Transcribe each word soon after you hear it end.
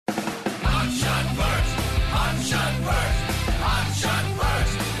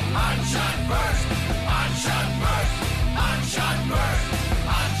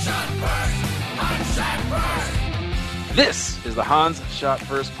This is the Hans Shot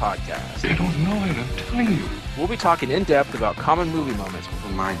First podcast. I don't know it, I'm telling you. We'll be talking in depth about common movie moments For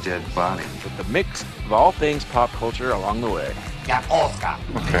my dead body. with the mix of all things pop culture along the way.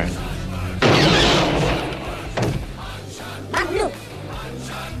 Okay.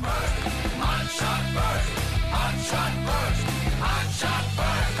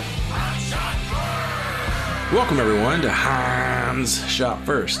 Welcome everyone to Hans Shot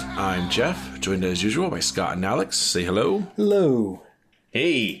First. I'm Jeff, joined as usual by Scott and Alex. Say hello. Hello.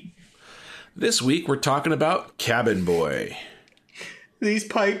 Hey, This week we're talking about Cabin Boy. these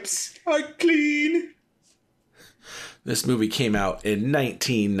pipes are clean. This movie came out in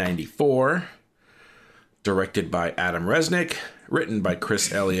 1994, directed by Adam Resnick, written by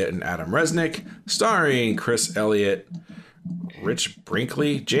Chris Elliott and Adam Resnick, starring Chris Elliott, Rich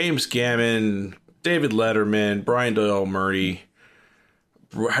Brinkley, James Gammon, David Letterman, Brian Doyle Murray.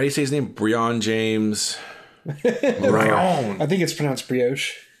 How do you say his name? Brian James. I think it's pronounced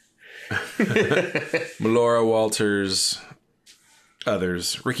brioche. Melora Walters.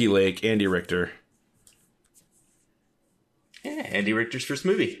 Others. Ricky Lake, Andy Richter. Yeah, Andy Richter's first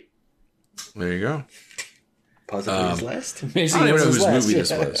movie. There you go. Possibly his last. I don't even know whose movie this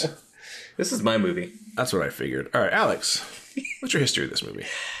was. This is my movie. That's what I figured. All right, Alex, what's your history of this movie?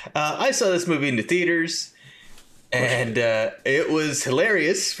 I saw this movie in the theaters, and it was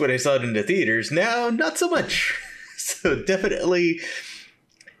hilarious when I saw it in the theaters. Now, not so much. So definitely,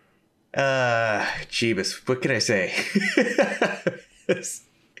 Jeebus, what can I say?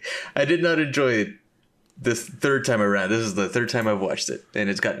 I did not enjoy it this third time around. This is the third time I've watched it, and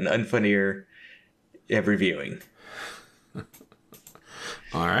it's gotten unfunnier every viewing.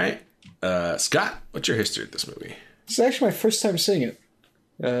 All right. Scott, what's your history of this movie? It's actually my first time seeing it,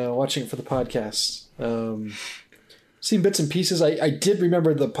 watching it for the podcast. Seen bits and pieces. I did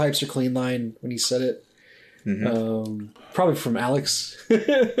remember the pipes are clean line when he said it. Mm-hmm. Probably from Alex. I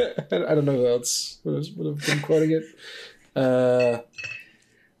don't know who else would have been quoting it.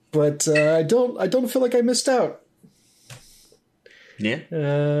 But I don't feel like I missed out. Yeah.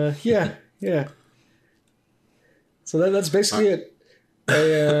 Yeah. So that's basically it.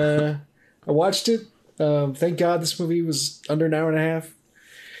 I watched it. Thank God this movie was under an hour and a half.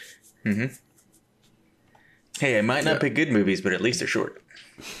 Mm-hmm. Hey, I might not pick good movies, but at least they're short.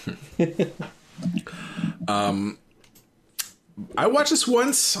 I watched this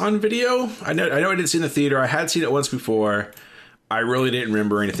once on video. I know I didn't see it in the theater. I had seen it once before. I really didn't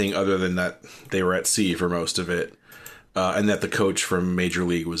remember anything other than that they were at sea for most of it, and that the coach from Major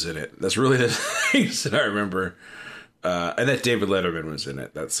League was in it. That's really the things that I remember. And that David Letterman was in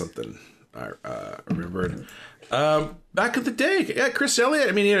it. That's something I remembered. Back in the day, yeah, Chris Elliott.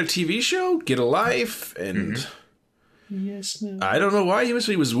 I mean, he had a TV show, Get a Life, and Yes, no. I don't know why he was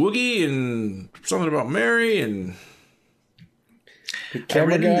Woogie and something about Mary and The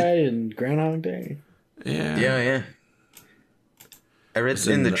Camera Guy and Groundhog Day. yeah. I read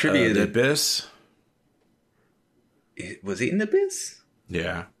in the trivia The that Abyss. was he in the Abyss?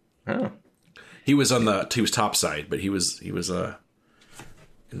 Yeah, Oh, he was he was topside, but he was in the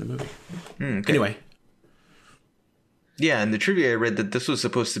movie. okay. Anyway. Yeah, in the trivia I read that this was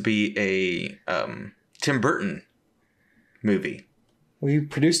supposed to be a Tim Burton movie. We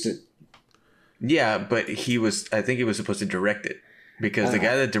produced it. Yeah, but I think he was supposed to direct it. Because the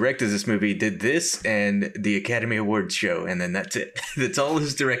guy that directed this movie did this and the Academy Awards show, and then that's it. That's all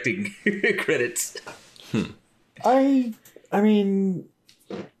his directing credits. I mean,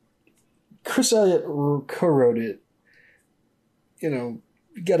 Chris Elliott co-wrote it. You know,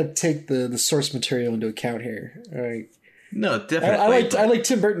 you got to take the source material into account here. All right. No, definitely. I like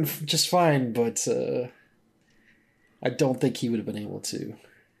Tim Burton just fine, but I don't think he would have been able to.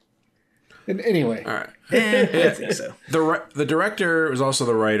 And anyway, All right. I think so. The director was also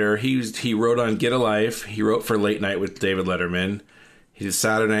the writer. He wrote on Get a Life. He wrote for Late Night with David Letterman. He did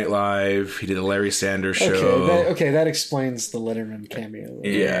Saturday Night Live. He did the Larry Sanders Show. that explains the Letterman cameo.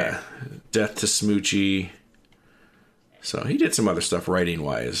 Yeah. Death to Smoochie. So he did some other stuff writing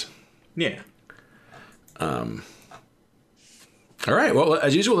wise. Yeah. All right. Well,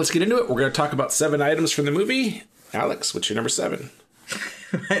 as usual, let's get into it. We're going to talk about 7 items from the movie. Alex, what's your number 7?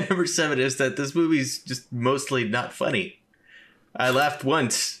 My number 7 is that this movie's just mostly not funny. I laughed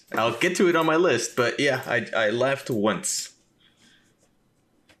once. I'll get to it on my list, but yeah, I laughed once.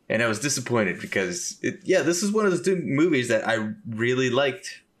 And I was disappointed because, this is one of those movies that I really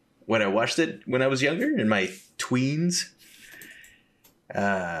liked when I watched it when I was younger, in my tweens.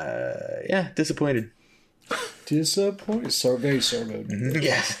 Disappointed. Disappointed. So very sorbo.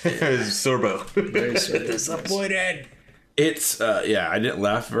 Yes, Sorbo. Very sorbo. Disappointed. It's, I didn't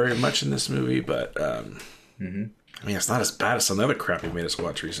laugh very much in this movie, but I mean, it's not as bad as some of the other crap he made us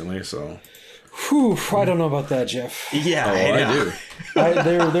watch recently, so... Whew, I don't know about that, Jeff. Yeah, Oh, I know.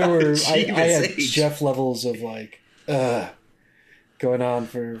 do. There were I had H. Jeff levels of like going on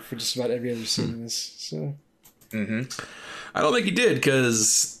for just about every other scene in this. So I don't think he did,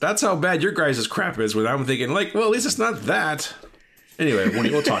 because that's how bad your guys' crap is, when I'm thinking, like, well, at least it's not that. Anyway,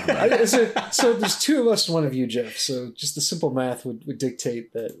 we'll talk about it. so there's two of us, one of you, Jeff. So just the simple math would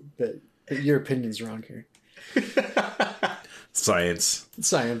dictate that your opinion's wrong here. Science.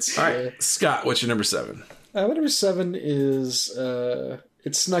 Science. All right, Scott, what's your number 7? My number 7 is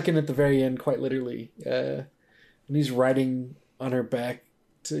it snuck in at the very end, quite literally. When he's riding on her back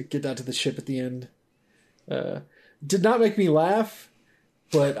to get down to the ship at the end. Did not make me laugh,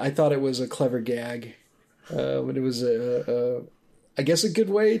 but I thought it was a clever gag. But it was I guess a good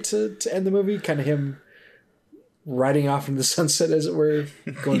way to end the movie. Kind of him riding off into the sunset, as it were.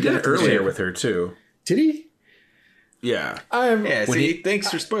 He did it earlier with her, too. Did he? Yeah. Thanks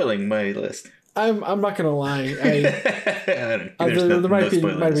for spoiling my list. I'm not gonna lie. There might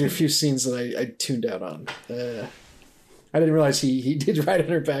have been a few scenes that I tuned out on. I didn't realize he did ride on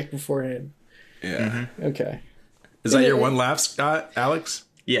her back beforehand. Yeah. Okay. Is that your one laugh, Scott? Alex?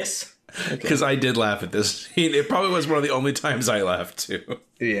 Yes. Because I did laugh at this scene. It probably was one of the only times I laughed, too.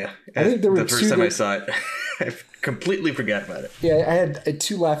 Yeah. I think there were the first time I saw it, I completely forgot about it. Yeah, I had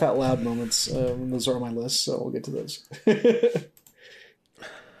 2 laugh out loud moments. Those are on my list, so we'll get to those.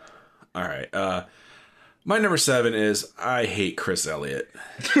 All right. My number 7 is I hate Chris Elliott.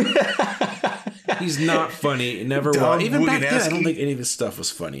 He's not funny. Never was. Even back then, I don't think any of his stuff was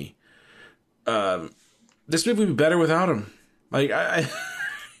funny. This movie would be better without him. Like,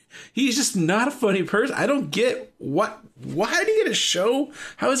 he's just not a funny person. I don't get why did he get a show?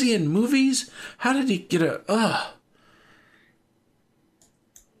 How is he in movies? How did he get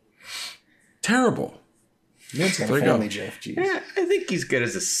terrible. That's There you family, go. Jeff. Jeez. Yeah, I think he's good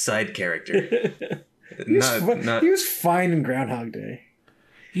as a side character. He was fine in Groundhog Day.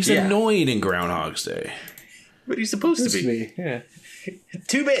 He's annoying in Groundhog's Day. But he's supposed to Used be. Yeah.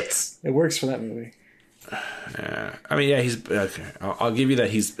 2 bits. It works for that movie. I mean, yeah, he's okay. I'll give you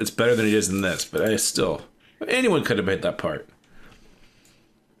that. It's better than he is in this, but anyone could have made that part.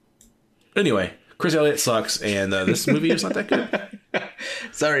 Anyway, Chris Elliott sucks, and this movie is not that good.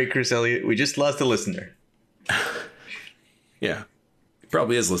 Sorry, Chris Elliott. We just lost a listener. Yeah, he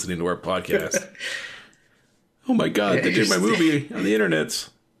probably is listening to our podcast. Oh my god, they did my movie on the internet.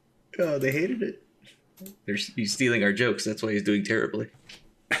 Oh, they hated it. He's stealing our jokes. That's why he's doing terribly.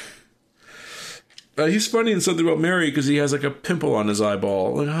 He's funny in Something About Mary because he has like a pimple on his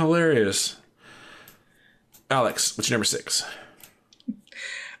eyeball. Like, hilarious. Alex, what's your number 6?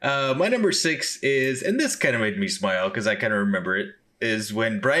 My number 6 is, and this kind of made me smile because I kind of remember it, is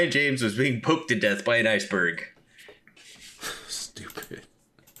when Brian James was being poked to death by an iceberg. Stupid.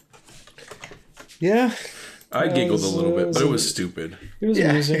 Yeah. I giggled a little bit, but it was stupid. It was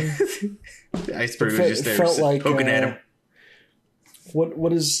amusing. The iceberg was just there felt like, poking at him.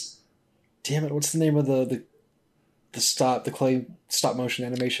 What is... Damn it, what's the name of the clay stop motion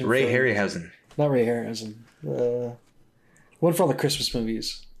animation? Ray Harryhausen. Not Ray Harryhausen. One for all the Christmas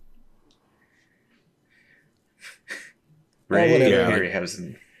movies. Ray whatever.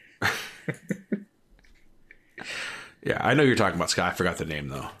 Harryhausen. Yeah, I know you're talking about, Scott. I forgot the name,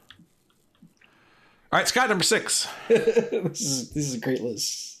 though. All right, Scott, number 6. This is a great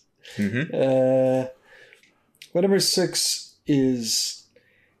list. Mm-hmm. My number 6 is...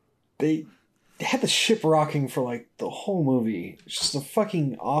 They had the ship rocking for like the whole movie. It's just a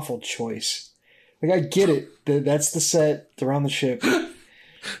fucking awful choice. Like, I get it. That's the set. They're on the ship.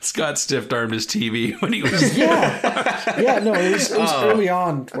 Scott stiff-armed his TV when he was... Yeah, no, it was early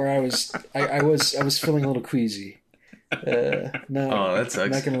on where I was feeling a little queasy. No, that sucks. I'm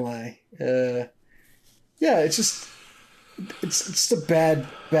not gonna lie. Yeah, it's just it's a bad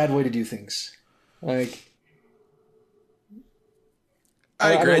way to do things. Like,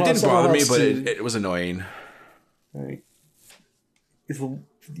 I agree. It didn't bother me, but to, it was annoying. Like,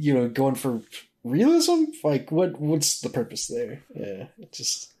 going for realism. Like, what's the purpose there? Yeah,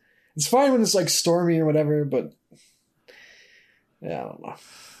 it's fine when it's like stormy or whatever, but yeah, I don't know.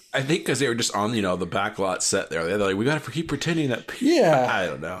 I think because they were just on, the backlot set there. They're like, we got to keep pretending that. Yeah, I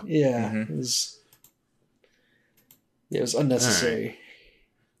don't know. Yeah, Mm-hmm. it was unnecessary.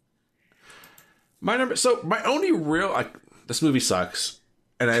 Right. My only real this movie sucks,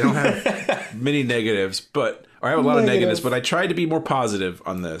 and I don't have many negatives, or I have a lot of negatives, but I tried to be more positive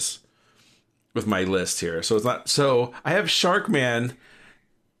on this with my list here. So it's not. So I have Sharkman.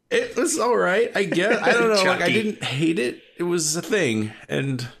 It was all right, I guess. I don't know. Like, I didn't hate it. It was a thing,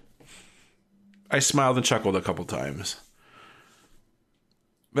 and I smiled and chuckled a couple times.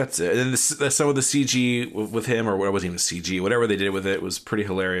 That's it. And some of the CG with him, or what wasn't even CG, whatever they did with it was pretty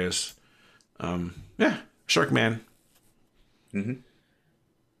hilarious. Yeah, Sharkman. Mm-hmm.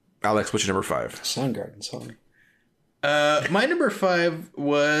 Alex, what's your number 5? Soundgarden song. My number 5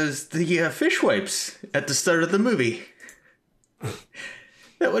 was the fish wipes at the start of the movie.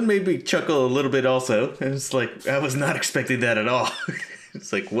 That one made me chuckle a little bit also. It was like, I was not expecting that at all.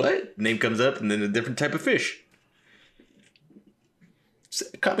 It's like, what? Name comes up and then a different type of fish.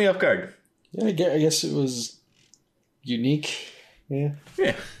 It caught me off guard. Yeah, I guess it was unique. Yeah.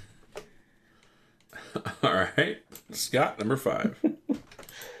 Yeah. All right. Scott, number 5.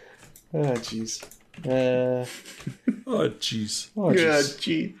 Oh, jeez. Oh, jeez. Oh,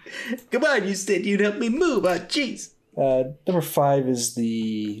 jeez. Come on, you said you'd help me move. Oh, jeez. Number 5 is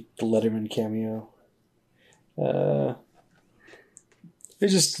the Letterman cameo.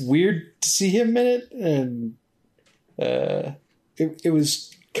 It's just weird to see him in it, and it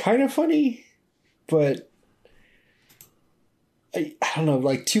was kind of funny, but I don't know,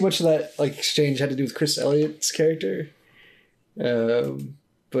 like too much of that like exchange had to do with Chris Elliott's character.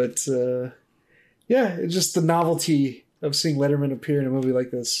 But yeah, it's just the novelty of seeing Letterman appear in a movie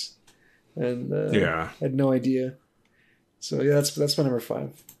like this, and I had no idea. So yeah, that's my number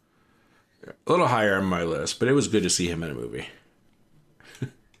 5. A little higher on my list, but it was good to see him in a movie.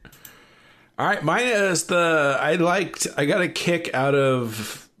 All right, mine is I got a kick out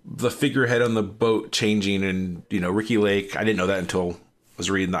of the figurehead on the boat changing, and Ricky Lake. I didn't know that until I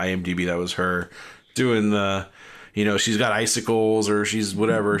was reading the IMDb. That was her doing the, she's got icicles or she's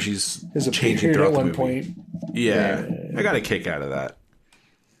whatever. She's changing throughout the movie. Point. Yeah, I got a kick out of that.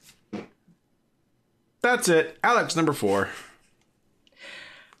 That's it. Alex, number 4.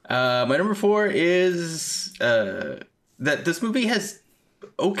 My number 4 is that this movie has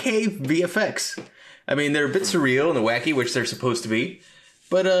okay VFX. I mean, they're a bit surreal and wacky, which they're supposed to be,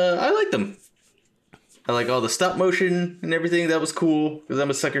 but I like them. I like all the stop motion and everything. That was cool because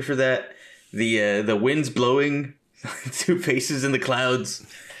I'm a sucker for that. The winds blowing, 2 faces in the clouds.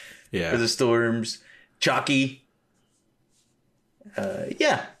 Yeah, for the storms. Chalky.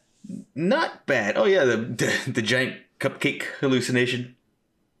 Yeah, not bad. Oh yeah, the giant cupcake hallucination.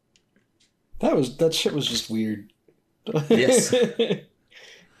 That shit was just weird. Yes.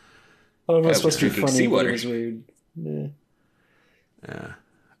 I don't know if it's supposed to be funny, but it was weird. Yeah.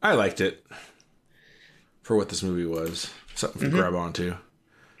 I liked it for what this movie was. Something to grab onto.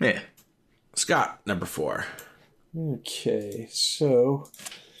 Yeah. Scott, number 4. Okay, so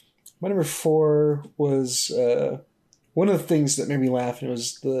my number 4 was one of the things that made me laugh, and it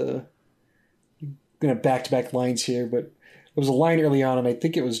was I'm gonna back-to-back lines here, but it was a line early on, and I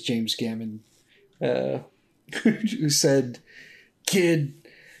think it was James Gammon who said, "Kid,"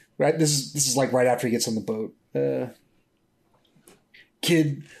 right? This is like right after he gets on the boat.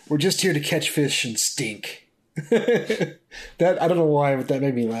 "Kid, we're just here to catch fish and stink." That I don't know why, but that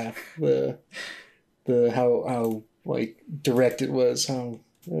made me laugh. How like direct it was, how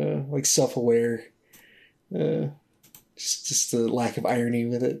like self-aware, just the lack of irony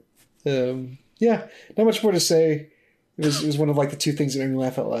with it. Yeah, not much more to say. It was one of like the 2 things that made me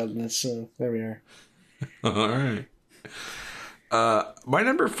laugh out loud in this. So there we are. All right. My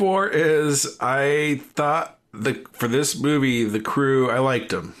number 4 is I thought for this movie the crew, I liked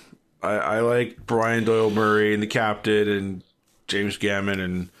them. I liked Brian Doyle Murray and the captain and James Gammon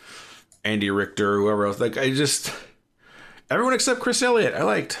and Andy Richter, whoever else. Like everyone except Chris Elliott, I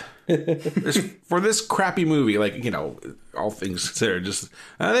liked. For this crappy movie, like, all things considered, just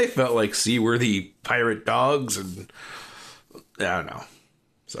they felt like seaworthy pirate dogs, and I don't know.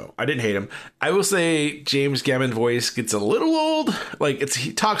 So I didn't hate him. I will say James Gammon voice gets a little old. Like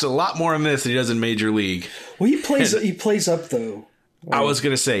he talks a lot more in this than he does in Major League. Well, he plays up though. I was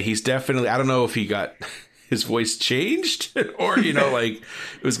gonna say he's definitely. I don't know if he got his voice changed or like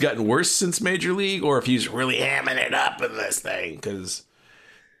it was gotten worse since Major League, or if he's really hamming it up in this thing, because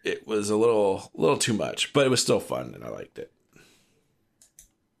it was a little too much, but it was still fun and I liked it.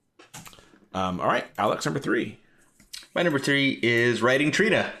 All right, Alex, number 3. My number 3 is Riding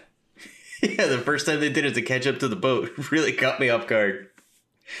Trina. Yeah, the first time they did it to catch up to the boat really caught me off guard.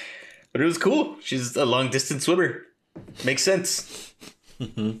 But it was cool. She's a long distance swimmer. Makes sense.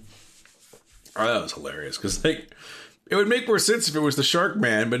 Oh, that was hilarious because it would make more sense if it was the Shark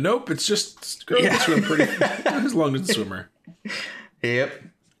Man, but nope, it's just girl can swim pretty as long as a swimmer. Yep.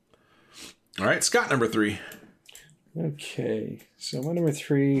 All right, Scott, number 3. Okay, so my number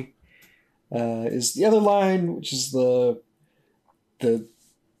 3 is the other line, which is the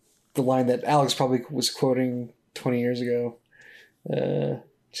line that Alex probably was quoting 20 years ago.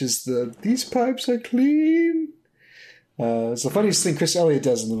 Just these pipes are clean. It's the funniest thing Chris Elliott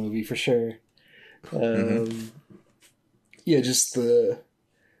does in the movie for sure. Yeah, just the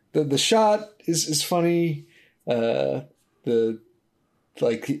shot is funny. The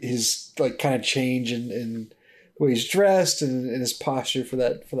like his like kind of change in the way he's dressed and his posture for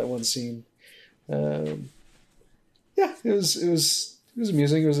that one scene. Yeah, it was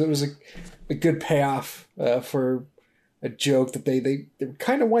amusing. It was a good payoff for a joke that they were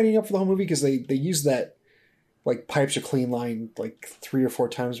kind of winding up for the whole movie because they used that like pipes are clean line like 3 or 4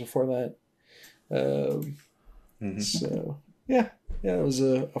 times before that. So yeah, it was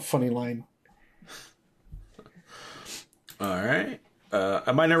a funny line. All right.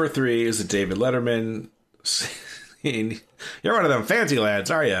 My number 3 is a David Letterman scene. You're one of them fancy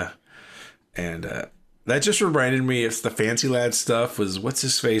lads, are you? And that just reminded me if the fancy lad stuff was what's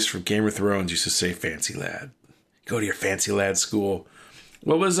his face from Game of Thrones used to say fancy lad. Go to your fancy lad school.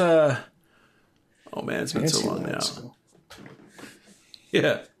 What was oh man, it's been so long now. School.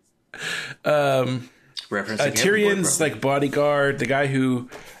 Yeah. Tyrion's like bodyguard, the guy who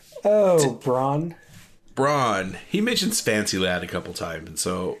Bronn. Bronn. He mentions fancy lad a couple times, and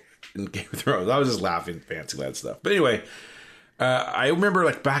so in Game of Thrones, I was just laughing at fancy lad stuff. But anyway, I remember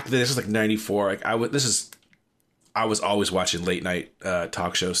like back then, this was like 94. Like I was always watching late night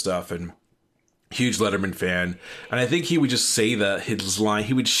talk show stuff and huge Letterman fan. And I think he would just say his line.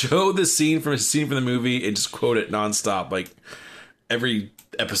 He would show the scene from the movie and just quote it nonstop, like every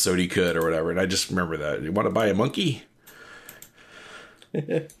episode he could or whatever. And I just remember that. You want to buy a monkey?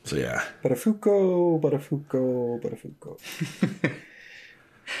 So yeah. Butterfuco.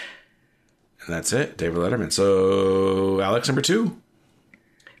 And that's it. David Letterman. So Alex, number 2.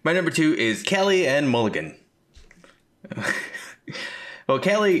 My number 2 is Callie Ann Mulligan. Well,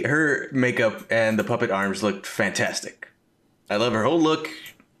 Callie, her makeup and the puppet arms looked fantastic. I love her whole look.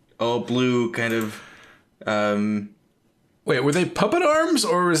 All blue, kind of. Wait, were they puppet arms,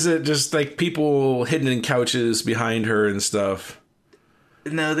 or was it just like people hidden in couches behind her and stuff?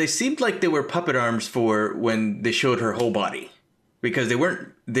 No, they seemed like they were puppet arms for when they showed her whole body, because they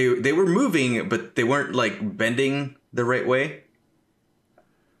weren't. They were moving, but they weren't like bending the right way,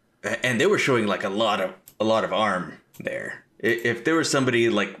 and they were showing like a lot of arm there. If there was somebody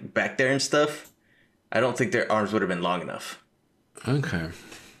like back there and stuff, I don't think their arms would have been long enough. Okay.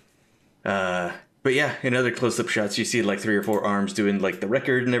 But yeah, in other close-up shots, you see like 3 or 4 arms doing like the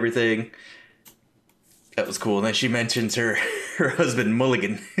record and everything. That was cool. And then she mentions her husband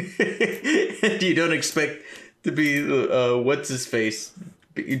Mulligan. And you don't expect to be what's his face,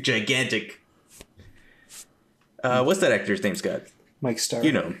 gigantic. What's that actor's name, Scott? Mike Starr.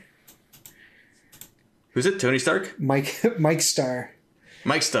 You know him. Who's it? Tony Stark? Mike Starr.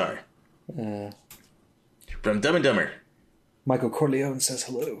 Mike Starr. From Dumb and Dumber. Michael Corleone says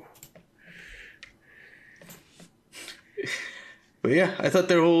hello. But yeah, I thought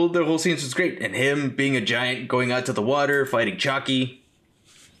their whole scenes was great, and him being a giant going out to the water fighting Chalky.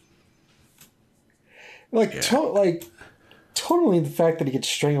 Like totally the fact that he gets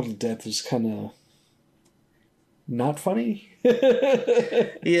strangled to death is kind of not funny.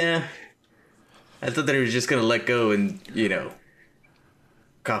 Yeah, I thought that he was just gonna let go and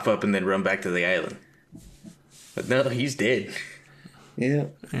cough up and then run back to the island. But no, he's dead. Yeah,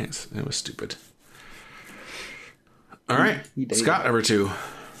 it was stupid. All right, Scott, number 2.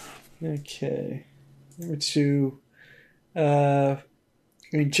 Okay, number 2. I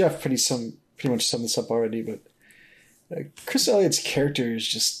mean, Jeff pretty much summed this up already, but Chris Elliott's character is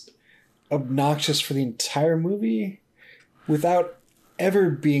just obnoxious for the entire movie without ever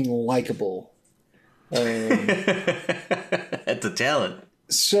being likable. That's a talent.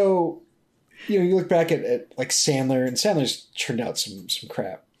 So, you look back at like Sandler, and Sandler's turned out some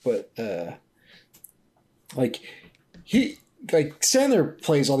crap, but Sandler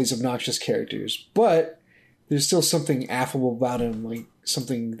plays all these obnoxious characters, but there's still something affable about him, like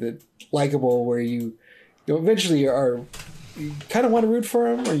something that likable, where you eventually you kind of want to root for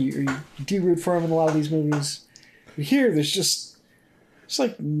him, or you do root for him in a lot of these movies. But here, there's just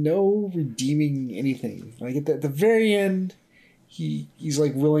like no redeeming anything. Like at the very end, he's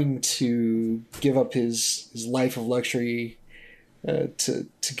like willing to give up his life of luxury to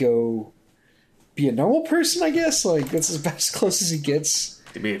go be a normal person, I guess. Like that's about as close as he gets.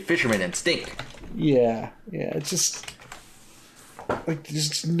 To be a fisherman and stink. Yeah. It's just like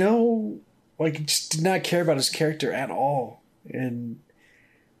just did not care about his character at all, and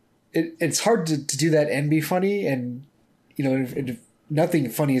it's hard to do that and be funny, and if nothing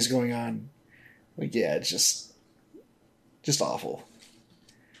funny is going on, like it's just awful.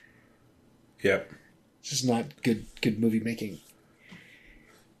 Yep. It's just not good movie making.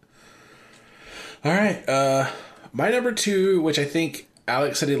 All right. My number 2, which I think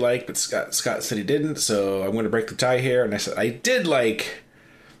Alex said he liked, but Scott said he didn't. So I'm going to break the tie here. And I said I did like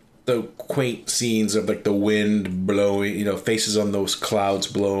the quaint scenes of like the wind blowing, faces on those clouds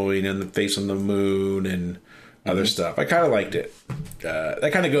blowing, and the face on the moon and other stuff. I kind of liked it.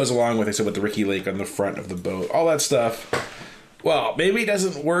 That kind of goes along with, I said, with the Ricky Lake on the front of the boat, all that stuff. Well, maybe it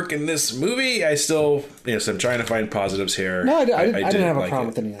doesn't work in this movie. I still, so I'm trying to find positives here. No, I didn't have a problem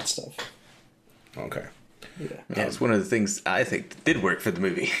with any of that stuff. Okay. Yeah, it's one of the things I think did work for the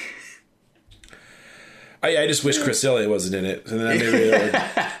movie. I just wish Chris Elliott wasn't in it. And then maybe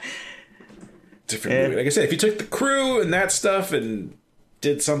different movie. Like I said, if you took the crew and that stuff and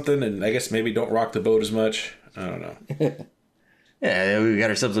did something, and I guess maybe don't rock the boat as much. I don't know. Yeah, we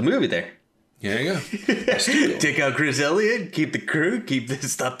got ourselves a movie there. There you go. Take out Chris Elliott, keep the crew,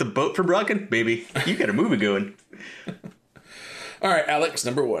 stop the boat from rocking, baby. You got a movie going. All right, Alex,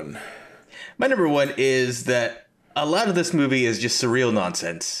 number 1. My number 1 is that a lot of this movie is just surreal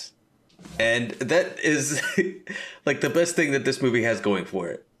nonsense. And that is like the best thing that this movie has going for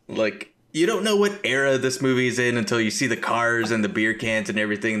it. Like, you don't know what era this movie is in until you see the cars and the beer cans and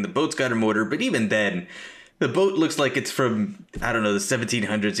everything. The boat's got a motor, but even then, the boat looks like it's from, I don't know, the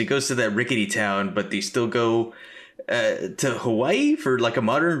 1700s. He goes to that rickety town, but they still go to Hawaii for like a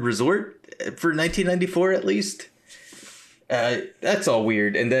modern resort for 1994 at least. That's all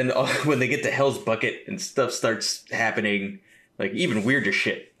weird. And then when they get to Hell's Bucket and stuff starts happening, like even weirder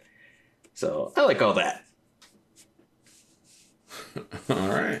shit. So I like all that. All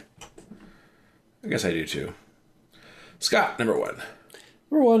right. I guess I do too. Scott, number 1.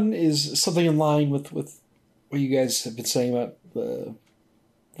 Number 1 is something in line with what you guys have been saying about the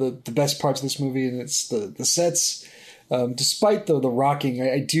best parts of this movie, and it's the sets. Despite the rocking,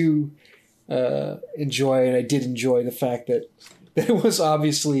 I do enjoy, and I did enjoy the fact that it was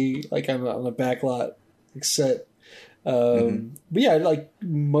obviously like on a backlot set. But yeah, like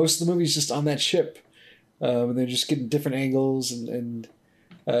most of the movies just on that ship, and they're just getting different angles and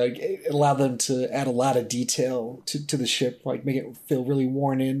allow them to add a lot of detail to the ship, like make it feel really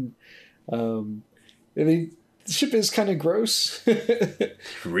worn in. I mean, the ship is kind of gross,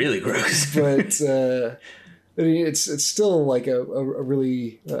 really gross, but I mean, it's still like a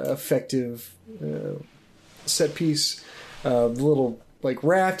really effective set piece. The little like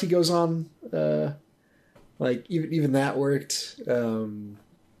raft he goes on, like even that worked.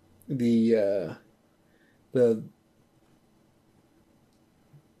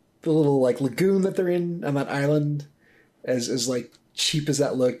 The little like lagoon that they're in on that island, as like cheap as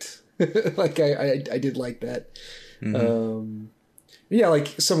that looked, like I did like that. Yeah,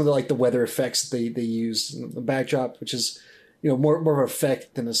 like some of the weather effects they used in the backdrop, which is more of an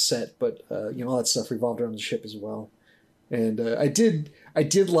effect than a set, but all that stuff revolved around the ship as well. And I did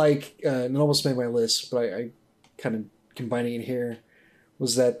like, and it almost made my list, but I kind of combining it here,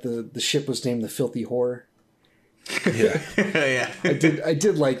 was that the ship was named the Filthy Whore. Yeah. Yeah. I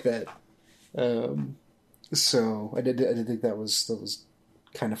did like that. So I did think that was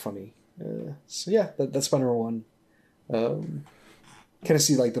kind of funny. So yeah, that's my number 1. Kind of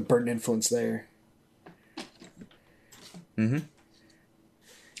see like the Burton influence there. He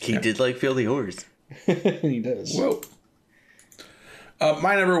did like Filthy Whores. He does. Whoa.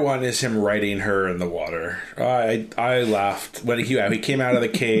 My number 1 is him riding her in the water. I laughed when he came out of the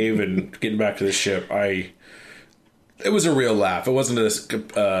cave and getting back to the ship. It was a real laugh. It wasn't a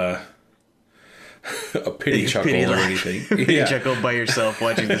pity chuckle or anything. Pity chuckle by yourself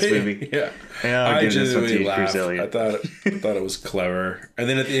watching this movie. Yeah. I just really laughed. I thought it was clever. And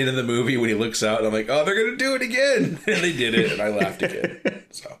then at the end of the movie, when he looks out, I'm like, oh, they're gonna do it again, and they did it, and I laughed again.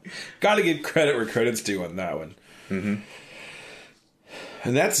 So, got to give credit where credit's due on that one. And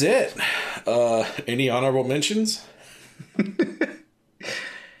that's it. Any honorable mentions?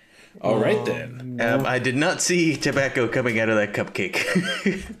 All right then. I did not see tobacco coming out of that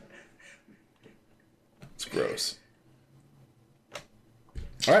cupcake. It's gross.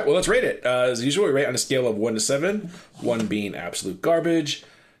 All right, well, let's rate it. As usual, we rate on a scale of 1 to 7. 1 being absolute garbage.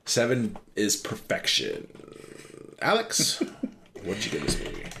 7 is perfection. Alex, what did you give this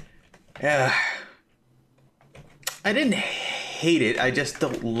movie? I didn't hate it. I just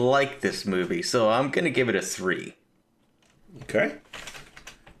don't like this movie, so I'm going to give it a 3. Okay.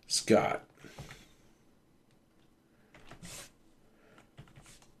 Scott.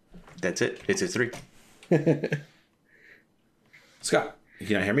 That's it. It's a 3. Scott, can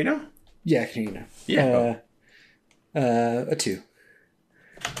you hear me now? Yeah, I can hear you now. Yeah. A 2.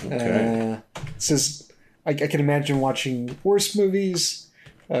 Okay. Says I can imagine watching worse movies,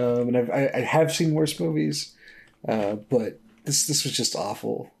 and I have seen worse movies, but this was just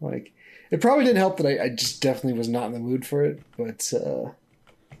awful. Like, It probably didn't help that I just definitely was not in the mood for it. But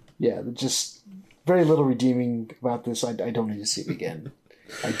yeah, just very little redeeming about this. I don't need to see it again.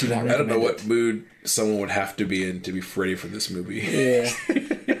 I do not recommend I don't know what it. mood someone would have to be in to be ready for this movie. Yeah.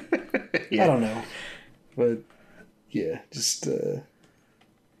 I don't know. But yeah, just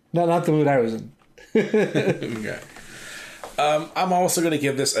not the mood I was in. Okay. I'm also going to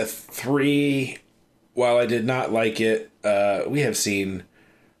give this a 3. While I did not like it, we have seen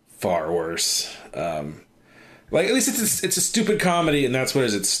far worse. Like, at least it's a stupid comedy, and that's what it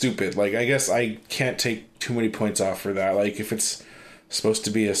is. It's stupid. Like, I guess I can't take too many points off for that. Like, if it's supposed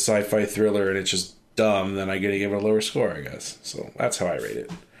to be a sci-fi thriller and it's just dumb, then I gotta give it a lower score, I guess. So that's how I rate it.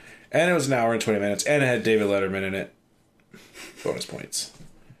 And it was an hour and 20 minutes, and it had David Letterman in it. Bonus points.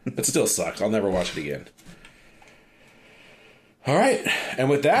 But still sucks. I'll never watch it again. All right. And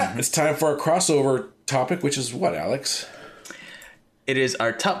with that, it's time for our crossover topic, which is what, Alex? It is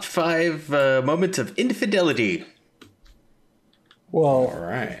our top 5 moments of infidelity. Well, All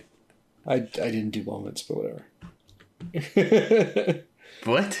right. I didn't do moments, but whatever.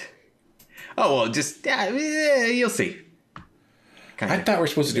 What? Oh, well, just, yeah, you'll see. I thought we were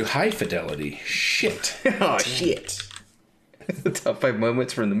supposed to do high fidelity. Shit. Oh, shit. The top 5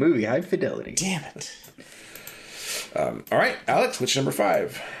 moments from the movie High Fidelity. Damn it. All right, Alex, which number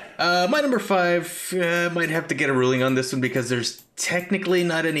 5? My number 5 might have to get a ruling on this one because there's technically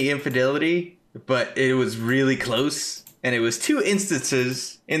not any infidelity, but it was really close. And it was 2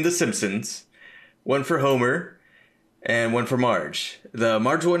 instances in The Simpsons. One for Homer and one for Marge. The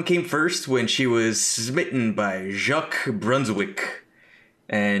Marge one came first when she was smitten by Jacques Brunswick.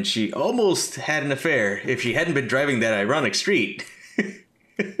 And she almost had an affair. If she hadn't been driving that ironic street,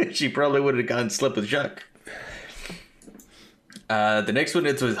 she probably would have gone and slept with Jacques. The next one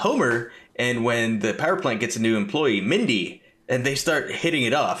is with Homer, and when the power plant gets a new employee, Mindy, and they start hitting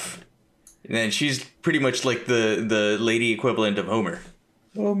it off. And she's pretty much like the lady equivalent of Homer.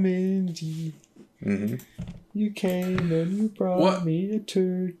 Oh, Mindy. Mm-hmm. You came and you brought me a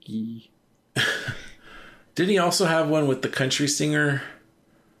turkey. Didn't he also have one with the country singer?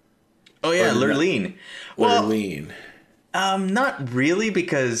 Oh, yeah, Lurleen. Well, Lurleen. Not really,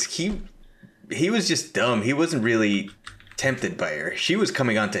 because he was just dumb. He wasn't really tempted by her. She was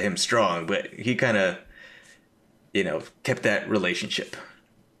coming on to him strong, but he kind of, kept that relationship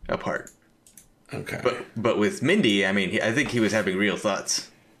apart. Okay. But with Mindy, I mean, I think he was having real thoughts.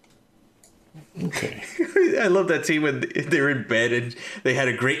 Okay. I love that scene when they're in bed and they had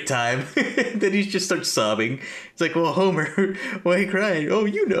a great time. Then he just starts sobbing. It's like, well, Homer, why are you crying? Oh,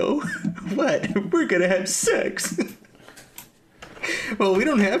 you know. What? We're going to have sex. Well, we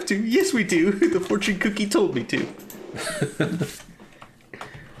don't have to. Yes, we do. The fortune cookie told me to.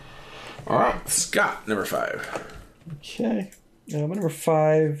 All right. Scott, number 5. Okay. My number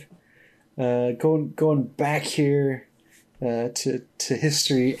 5, going back here to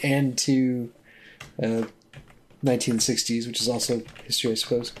history and to 1960s, which is also history, I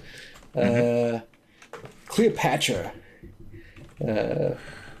suppose. Cleopatra. There's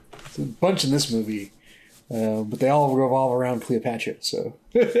a bunch in this movie, but they all revolve around Cleopatra. So,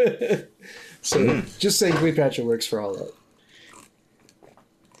 just saying Cleopatra works for all that.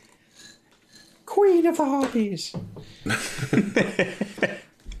 Queen of the Harpies.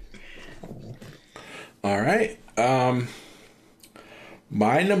 All right.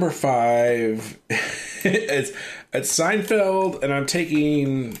 My number 5 is it's Seinfeld, and I'm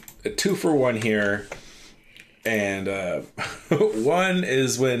taking a 2 for 1 here. And one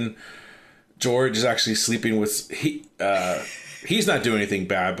is when George is actually sleeping with he's not doing anything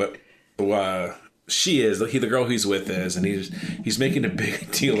bad, but she is. The girl he's with is, and he's making a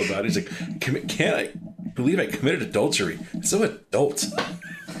big deal about it. He's like, can't I believe I committed adultery? It's so adult.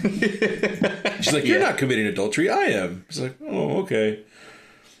 She's like, you're not committing adultery, I am. He's like, oh, okay.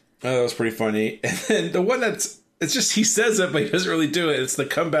 That was pretty funny. And then the one it's just, he says it, but he doesn't really do it. It's the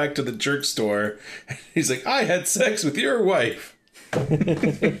comeback to the jerk store. He's like, I had sex with your wife. I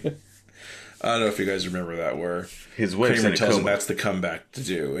don't know if you guys remember that, where his wife tells him that's the comeback to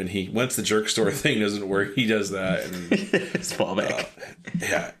do. And once the jerk store thing doesn't work, he does that. And his fallback.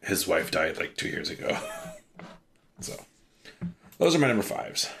 Yeah, his wife died like 2 years ago. So, those are my number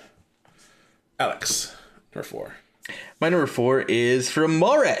 5s. Alex, number 4. My number 4 is from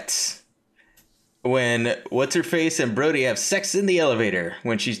Mallrats. When What's-Her-Face and Brody have sex in the elevator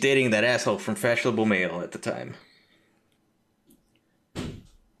when she's dating that asshole from Fashionable Mail at the time.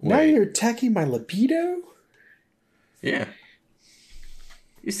 Now you're attacking my libido? Yeah.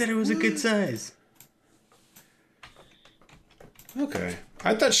 You said it was a good size. Okay.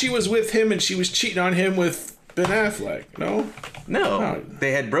 I thought she was with him and she was cheating on him with Ben Affleck. No? No,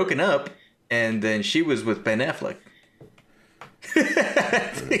 they had broken up and then she was with Ben Affleck. I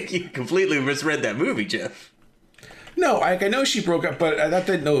think you completely misread that movie, Jeff. No, I know she broke up, but I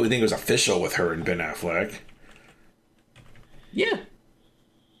didn't know anything was official with her and Ben Affleck. Yeah.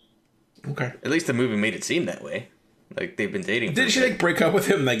 Okay. At least the movie made it seem that way. Like they've been dating. Didn't she like break up with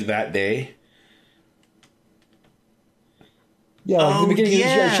him like that day? Yeah, like, the beginning.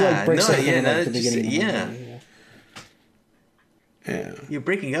 yeah. She like breaks No, up with yeah, him, now like, the that you beginning. say- of the yeah. movie, Yeah. You're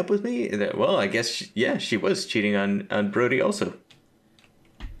breaking up with me? Well, I guess, she was cheating on Brody also.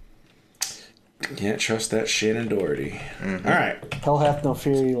 Can't trust that Shannon Doherty. Mm-hmm. All right. Hell hath no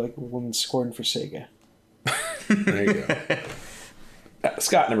fury like a woman scorned for Sega. There you go.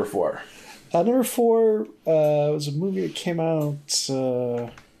 Scott, number 4. Number 4 was a movie that came out I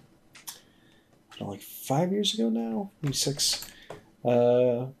don't know, like 5 years ago now, maybe 6.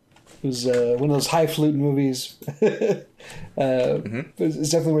 It was one of those highfalutin movies. It's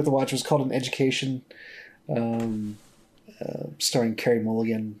definitely worth a watch. It was called An Education, starring Carey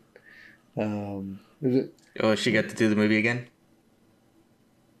Mulligan. Oh, she got to do the movie again?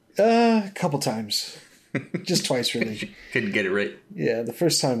 A couple times, just twice really. She couldn't get it right. Yeah, the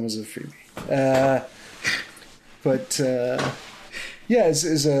first time was a freebie. But yeah,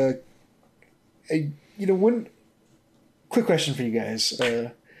 is a one quick question for you guys.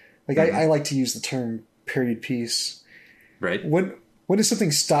 I like to use the term period piece. Right. When does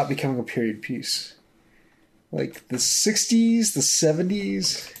something stop becoming a period piece? Like the 60s, the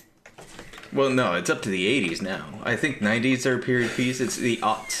 70s? Well, no, it's up to the 80s now. I think 90s are a period piece. It's the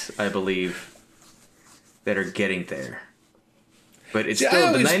aughts, I believe, that are getting there. But it's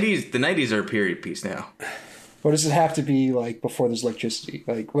still the 90s. The 90s are a period piece now. Or does it have to be like before there's electricity?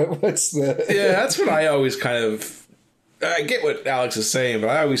 Like what's the? Yeah, that's what I always kind of. I get what Alex is saying, but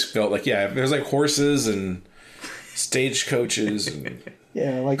I always felt like if there's like horses and stagecoaches and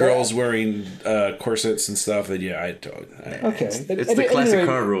Yeah, like girls wearing corsets and stuff. Then I don't. Okay, It's the classic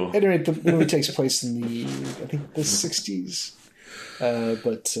car rule. At any rate, the movie takes place in the 60s.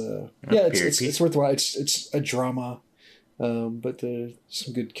 But yeah, it's worthwhile. It's a drama, but there's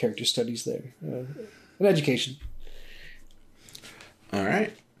some good character studies there. An education. All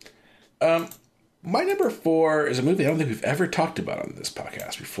right. My number 4 is a movie I don't think we've ever talked about on this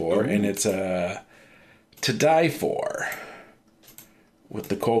podcast before, and it's To Die For with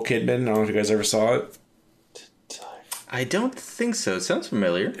Nicole Kidman. I don't know if you guys ever saw it. I don't think so. It sounds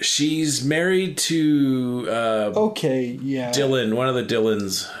familiar. She's married to Okay, yeah. Dylan, one of the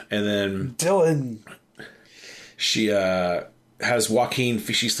Dylans, and then Dylan. she has Joaquin.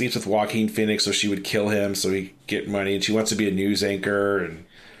 She sleeps with Joaquin Phoenix, so she would kill him so he get money. And she wants to be a news anchor. And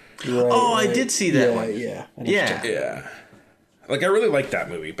I did see that one. Yeah. I know what Yeah. you're talking yeah, like I really liked that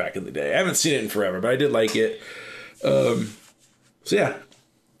movie back in the day. I haven't seen it in forever, but I did like it. So yeah,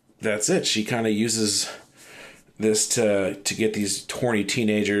 that's it. She kind of uses this to get these horny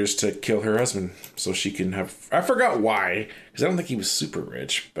teenagers to kill her husband so she can have. I forgot why, because I don't think he was super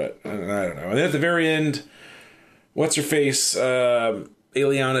rich, but I don't know. And then at the very end, what's her face?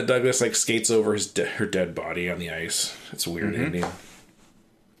 Ileana Douglas like skates over her dead body on the ice. It's a weird ending.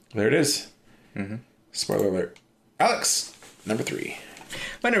 There it is. Spoiler alert. Alex, number 3.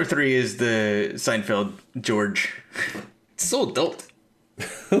 My number 3 is the Seinfeld George. It's so adult.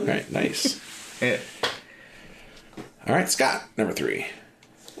 All right, nice. Yeah. All right, Scott, number 3.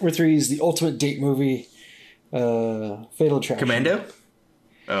 Number 3 is the ultimate date movie, Fatal Attraction. Commando?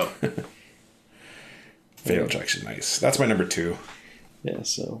 Oh. Fatal Attraction, nice. That's my number 2. Yeah,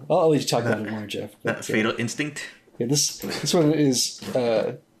 so I'll let you talk about it more, Jeff. But, Fatal Instinct? yeah, this one is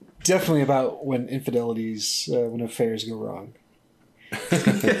definitely about when infidelities, when affairs go wrong.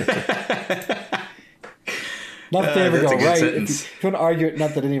 Not that they ever that's go a good right. sentence. If you want to argue it,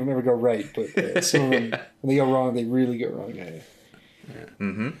 not that any of them ever go right, but some of them, when they go wrong, they really go wrong.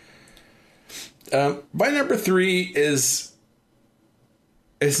 My number 3 is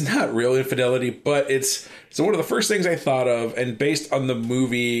not real infidelity, but it's one of the first things I thought of, and based on the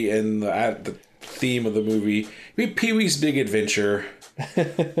movie and the theme of the movie, Pee-wee's Big Adventure.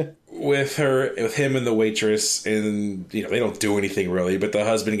 with him and the waitress, and they don't do anything really, but the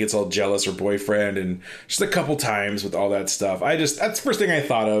husband gets all jealous, her boyfriend, and just a couple times with all that stuff. That's the first thing I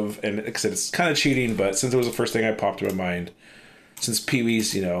thought of, and like I said, it's kind of cheating, but since it was the first thing I popped in my mind, since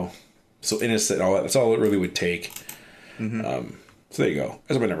Pee-wee's so innocent and all that, that's all it really would take. So there you go.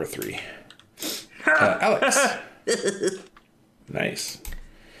 That's my number 3. Alex. Nice.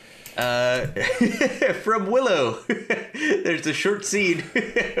 From Willow, there's a short scene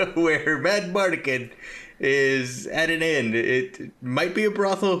where Matt Mardigan is at an end. It might be a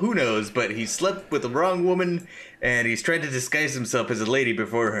brothel, who knows, but he slept with the wrong woman, and he's trying to disguise himself as a lady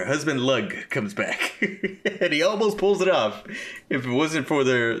before her husband Lug comes back. And he almost pulls it off if it wasn't for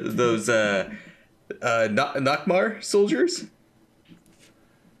those Nockmaar soldiers.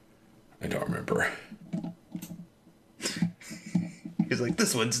 I don't remember. He's like,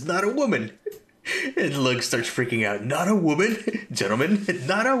 this one's not a woman. And Lug starts freaking out. Not a woman? Gentlemen,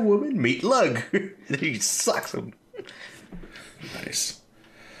 not a woman. Meet Lug. And he sucks him. Nice.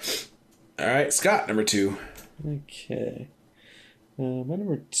 All right, Scott, number 2. Okay. My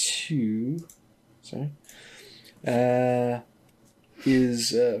number 2, sorry,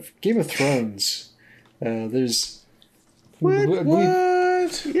 is Game of Thrones. There's...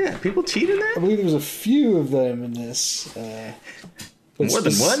 What? Yeah, people cheat in I that? believe there's a few of them in this. More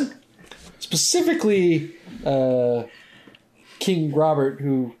than one? Specifically, King Robert,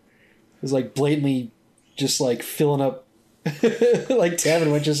 who is like blatantly just like filling up like tavern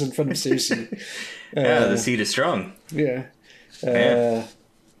wenches in front of Cersei. Yeah, the seed is strong. Yeah. Yeah.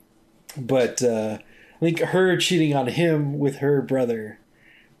 But I think her cheating on him with her brother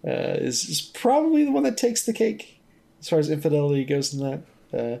is probably the one that takes the cake as far as infidelity goes in that.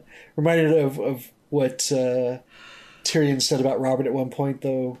 Reminded of what Tyrion said about Robert at one point,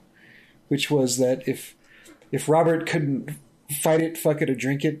 though, which was that if Robert couldn't fight it, fuck it, or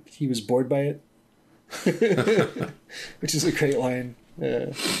drink it, he was bored by it. Which is a great line.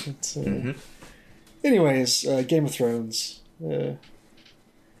 Anyways, Game of Thrones.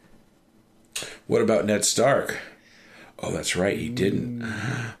 What about Ned Stark? Oh, that's right, he didn't.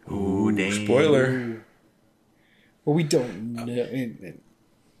 Ooh, dang. Spoiler. Well, we don't know.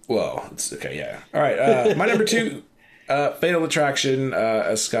 Well, it's okay, yeah. All right, my number 2, Fatal Attraction,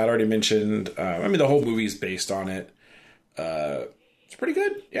 as Scott already mentioned. I mean, the whole movie's based on it. It's pretty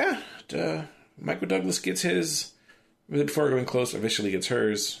good, yeah. Michael Douglas gets his, before going close, officially gets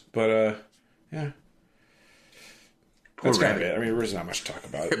hers. But, yeah. That's kind of it. I mean, there's not much to talk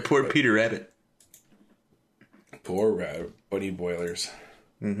about. Poor Peter Rabbit. Poor Bunny Boilers.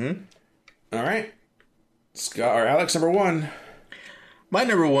 Mm-hmm. All right. Scott or Alex, number 1. My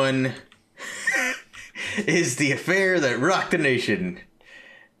number 1 is the affair that rocked the nation.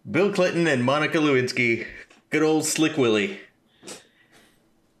 Bill Clinton and Monica Lewinsky. Good old Slick Willie.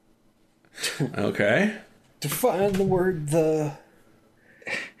 Okay. Define the word the.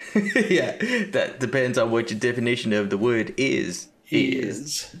 Yeah, that depends on what your definition of the word is.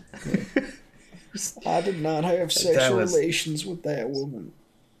 I did not have sexual was- relations with that woman.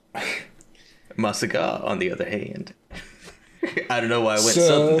 Masaga, on the other hand. I don't know why I went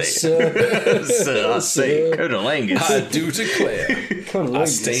So, southern there. So I say, Colonel Angus. I do declare, I I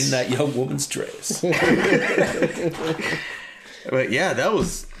stained that young woman's dress. But yeah, that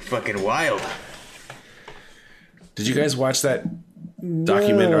was fucking wild. Did you guys watch that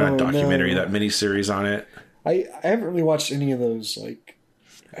documentary, no. that miniseries on it? I haven't really watched any of those. Like,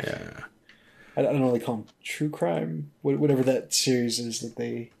 Yeah. I don't know what they call them, true crime, whatever that series is that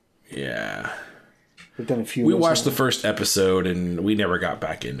they've Yeah. done a few. We of those watched the on. first episode and we never got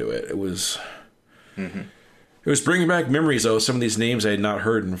back into it. It was bringing back memories, though. Some of these names I had not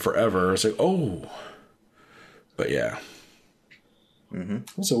heard in forever. I was like, oh. But yeah. It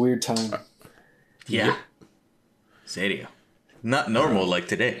was a weird time. Yeah. Serio. Not normal like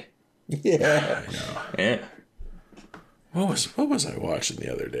today. Yeah. I know. Yeah. What was I watching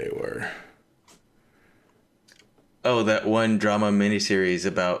the other day where... Oh, that one drama miniseries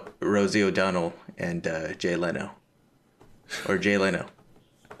about Rosie O'Donnell and Jay Leno. Or Jay Leno.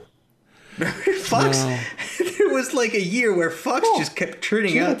 Fox. No. There was like a year where Fox just kept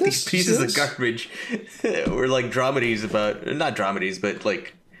turning Yeah, out these this- pieces of this- garbage. Or like dramedies about, not dramedies, but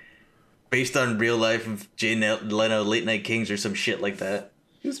like based on real life of Jay Leno, Late Night Kings or some shit like that.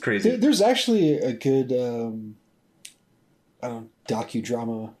 It was crazy. There's actually a good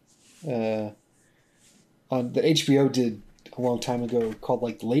docudrama on that HBO did a long time ago called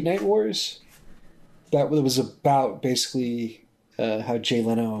like Late Night Wars. That was about basically how Jay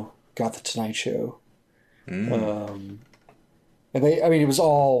Leno got the Tonight Show. And it was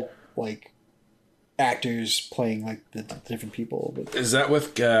all like actors playing like the different people. But Is that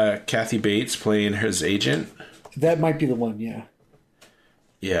with Kathy Bates playing his agent? that might be the one, yeah.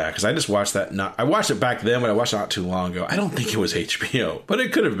 Yeah, because I just watched that. I watched it back then, but I watched it not too long ago. I don't think it was HBO, but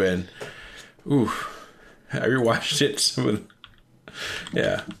it could have been. Ooh, I rewatched it.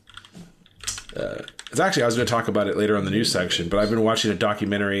 Yeah. It's actually, I was going to talk about it later on the news section, but I've been watching a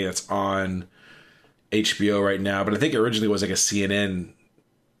documentary that's on HBO right now, but I think it originally was like a CNN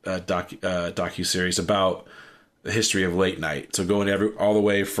docu-series about the history of late night. So going all the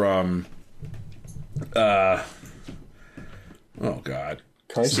way from Oh God.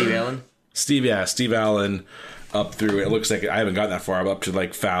 Steve Allen. Steve Allen up through. It looks like I haven't gotten that far. I'm up to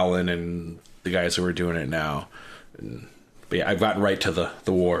like Fallon and the guys who are doing it now. But yeah, I've gotten right to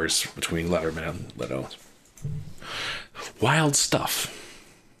the wars between Letterman and Leno. Wild stuff.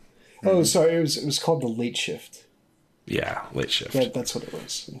 Oh, sorry. It was called The Late Shift. Yeah, Late Shift. That's what it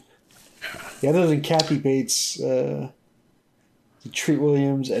was. Yeah, other than Kathy Bates, Treat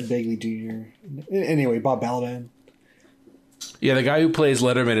Williams, Ed Begley Jr. Anyway, Bob Balaban. Yeah, the guy who plays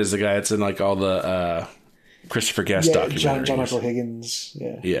Letterman is the guy that's in like all the Christopher Guest documentaries. John Michael Higgins.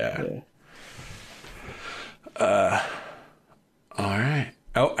 Yeah. All right.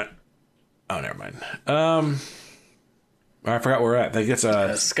 Oh, never mind. I forgot where we're at. I think it's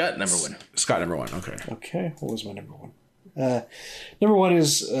Scott number one. Scott number one. Okay. Okay. What was my number one? Number one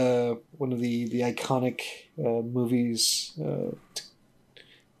is one of the iconic movies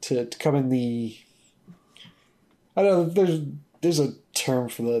to come in the. I don't know. There's a term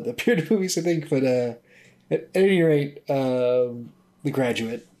for the period of movies, I think, but at any rate, The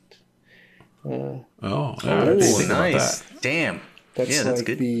Graduate. Oh, nice! Damn. That's that's like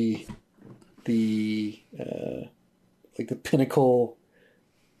good. the like the pinnacle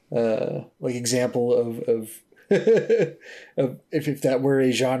like example of of if that were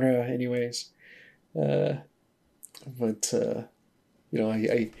a genre, anyways. But you know,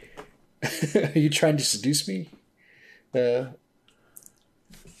 I are you trying to seduce me?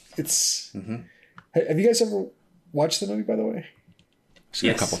 It's. Have you guys ever watched the movie? By the way, seen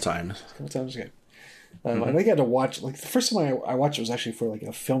it a couple times. a couple times ago. I think I had to watch like the first time I watched it was actually for like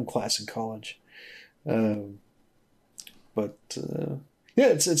a film class in college. But yeah,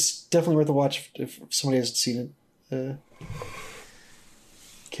 it's definitely worth a watch if somebody hasn't seen it.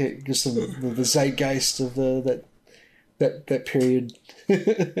 Just the zeitgeist of that period.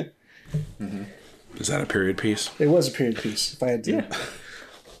 Is that a period piece? It was a period piece. If I had to, Yeah.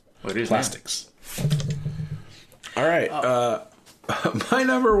 What is Plastics. All right. My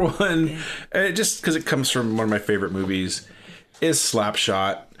number one, just because it comes from one of my favorite movies, is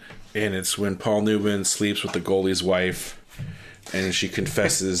Slapshot. And it's when Paul Newman sleeps with the goalie's wife. And she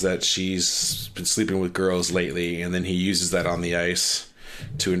confesses that she's been sleeping with girls lately. And then he uses that on the ice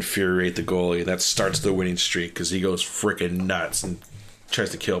to infuriate the goalie. That starts the winning streak because he goes freaking nuts and tries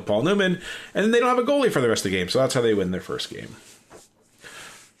to kill Paul Newman. And then they don't have a goalie for the rest of the game. So that's how they win their first game.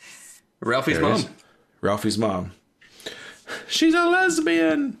 Ralphie's There it mom. is. Ralphie's mom. She's a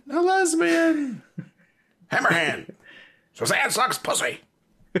lesbian. A lesbian. Hammerhand. Suzanne sucks pussy.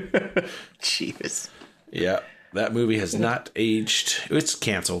 Jeez. Yeah. That movie has not aged. It's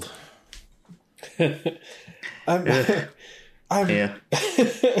canceled. Yeah.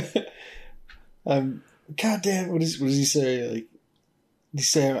 goddamn. What does he say? Like, did he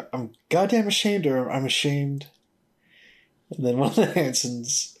say I'm goddamn ashamed or I'm ashamed? And then one of the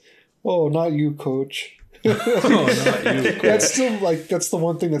Hansons, oh, not you, coach. That's still like that's the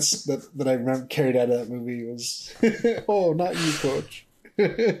one thing that I remember carried out of that movie was, oh, not you, coach.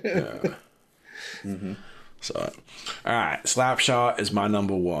 So, all right, Slapshot is my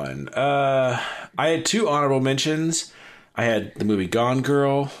number one. I had two honorable mentions. I had the movie Gone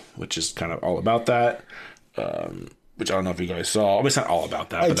Girl, which is kind of all about that. Which I don't know if you guys saw. I mean, it's not all about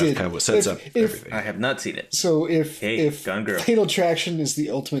that, but that's kind of what sets up everything. I have not seen it. So if Gone Girl. Fatal Attraction is the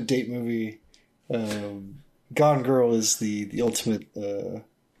ultimate date movie, Gone Girl is the ultimate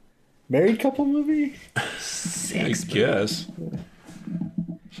married couple movie. I guess.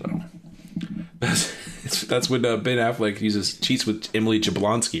 So that's when Ben Affleck cheats with Emily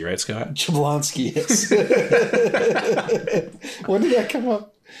Jablonski, right, Scott? Jablonski, yes. When did that come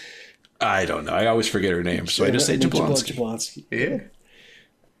up? I don't know. I always forget her name, so I just say Jablonski. Jablonski. Yeah.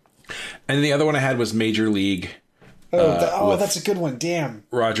 And the other one I had was Major League. That's a good one. Damn.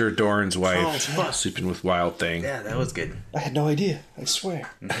 Roger Dorn's wife fuck. sleeping with Wild Thing. Yeah, that was good. I had no idea. I swear.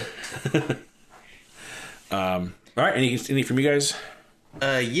 All right, any from you guys?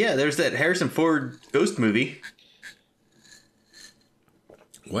 Yeah, there's that Harrison Ford ghost movie.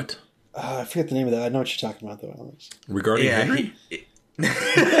 What? I forget the name of that. I know what you're talking about, though, Alex. Regarding Henry?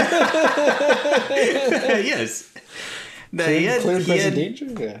 Yes. No, Clear present danger?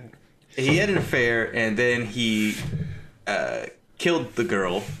 Yeah. he had an affair, and then he killed the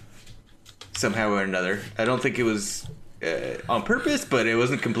girl somehow or another. I don't think it was on purpose, but it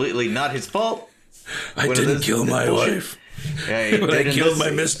wasn't completely not his fault. I didn't kill my wife, but I killed my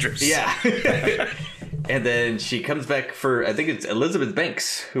mistress. Yeah. And then she comes back for, I think it's Elizabeth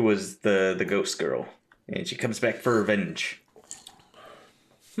Banks, who was the ghost girl. And she comes back for revenge.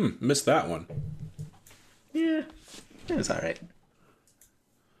 Missed that one. Yeah. It was all right.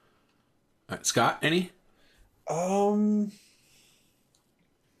 All right, Scott, any? No,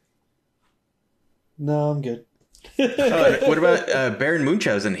 I'm good. What about Baron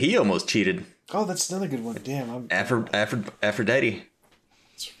Munchausen? He almost cheated. Oh, that's another good one. Damn, Aphrodite.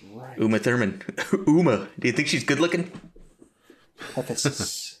 that's right. Uma Thurman. Uma. Do you think she's good looking?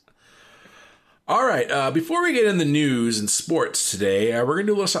 Ephesus. All right, before we get in the news and sports today, we're going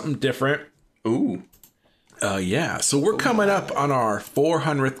to do a little something different. Ooh. Yeah, so we're coming up on our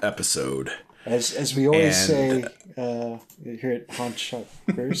 400th episode. As we always say here at Haunt Shot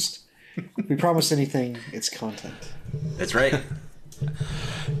First, if we promise anything, it's content. That's right.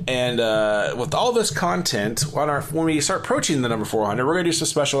 And with all this content, when we start approaching the number 400, we're going to do some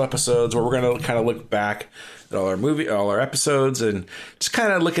special episodes where we're going to kind of look back at all our episodes, and just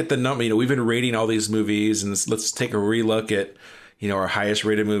kind of look at the number. You know, we've been rating all these movies, and let's take a relook at, you know, our highest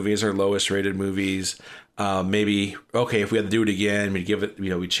rated movies, our lowest rated movies. Maybe, okay, if we had to do it again, we'd give it, you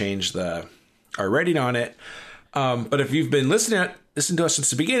know, we change our rating on it. But if you've been listening to us since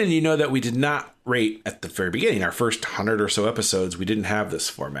the beginning, you know that we did not rate at the very beginning. Our first 100 or so episodes, we didn't have this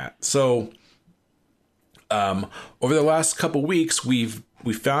format. So over the last couple weeks, we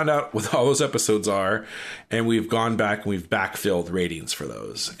found out what all those episodes are, and we've gone back and we've backfilled ratings for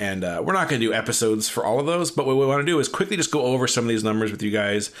those. And we're not going to do episodes for all of those, but what we want to do is quickly just go over some of these numbers with you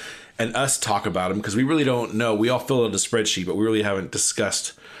guys and us talk about them, because we really don't know. We all fill out a spreadsheet, but we really haven't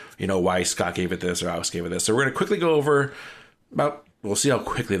discussed, you know, why Scott gave it this or Alex gave it this. So we're going to quickly go over we'll see how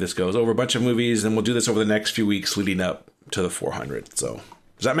quickly this goes, over a bunch of movies, and we'll do this over the next few weeks leading up to the 400. So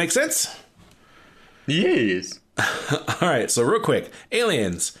does that make sense? Yes. All right, so real quick,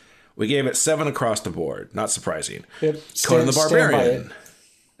 Aliens, we gave it 7 across the board. Not surprising. Yep. Conan the Barbarian.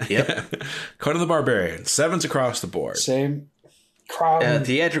 Yep. Conan the Barbarian, 7s across the board. Same. Crown.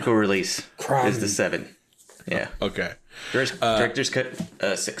 Theatrical release Crown. is the 7. Yeah. Okay. Director's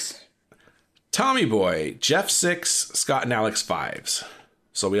cut 6. Tommy Boy, Jeff 6, Scott and Alex 5s.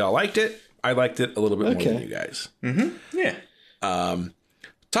 So we all liked it. I liked it a little bit more than you guys. Mm-hmm. Yeah.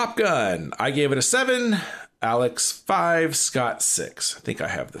 Top Gun, I gave it a 7, Alex 5, Scott 6. I think I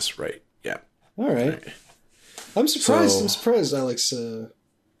have this right. Yeah. All right. I'm surprised Alex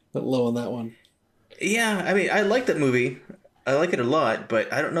went low on that one. Yeah, I mean, I like that movie. I like it a lot,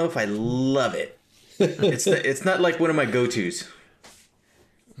 but I don't know if I love it. It's not like one of my go-tos.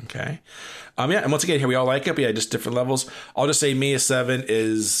 Okay. Yeah, and once again, here we all like it, but yeah, just different levels. I'll just say me a 7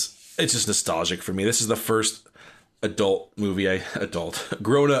 it's just nostalgic for me. This is the first grown-up movie I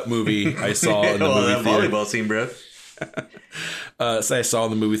saw in the movie theater. Volleyball scene, bro. So I saw in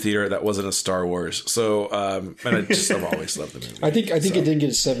the movie theater that wasn't a Star Wars. So, and I've always loved the movie. I think it didn't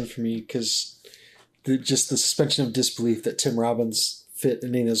get a 7 for me because just the suspension of disbelief that Tim Robbins fit in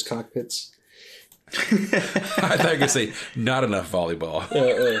any of those cockpits. I thought you were going to say not enough volleyball.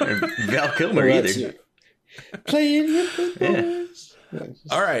 Val Kilmer either. Playing with the boys. Yeah.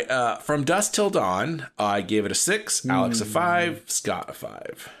 All right. From Dusk Till Dawn, I gave it a 6, Alex a 5, Scott a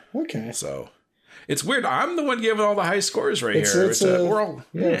 5. Okay. So it's weird. I'm the one giving all the high scores right here. It's a fun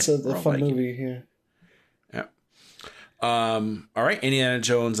liking movie. Yeah. All right. Indiana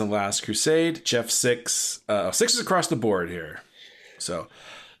Jones and the Last Crusade, Jeff 6. 6 is across the board here. So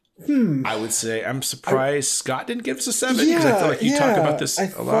I would say I'm surprised Scott didn't give us a 7, because I feel like you talk about this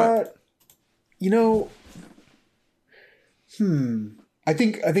a lot. You know, I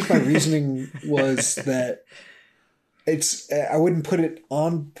think my reasoning was that I wouldn't put it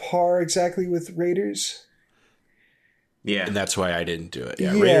on par exactly with Raiders. Yeah, and that's why I didn't do it.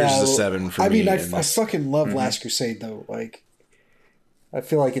 Yeah, Raiders is a 7 for me. I mean, I fucking love Last Crusade though. Like, I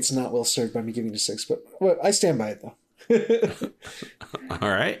feel like it's not well served by me giving it a 6, but I stand by it though. All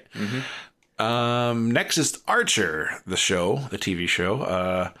right. Next is Archer, the TV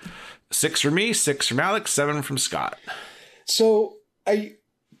show. 6 from me, 6 from Alex, 7 from Scott. So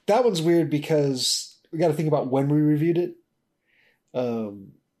that one's weird because we got to think about when we reviewed it.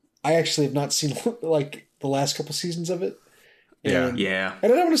 I actually have not seen like the last couple seasons of it. And I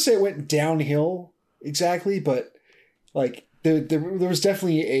don't want to say it went downhill exactly, but like there was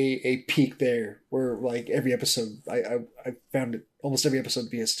definitely a peak there where like every episode I found it almost every episode to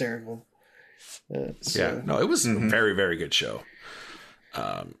be hysterical. It was a very, very good show.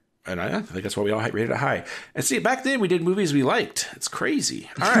 And I think that's why we all rated it high. And see, back then we did movies we liked. It's crazy.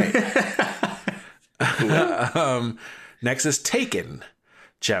 All right. Next is Taken.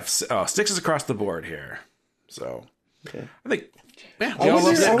 Jeff's 6 is across the board here. So I think I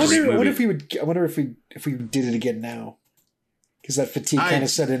wonder if we did it again now, because that fatigue kind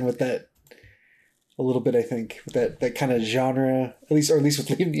of set in with that a little bit. I think with that kind of genre, at least with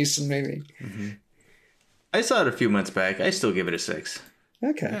Liam Neeson, maybe. I saw it a few months back. I still give it a 6.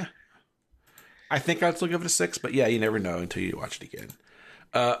 Okay. I think I'd still give it a 6, but yeah, you never know until you watch it again.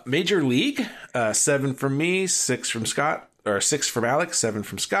 Major League, 7 from me, 6 from Scott, or 6 from Alex, 7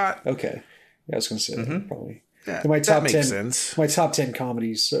 from Scott. Okay. Yeah, I was going to say that, probably. Yeah, My top that 10, makes sense. My top 10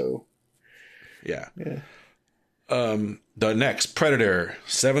 comedies, so. Yeah. Yeah. The next, Predator,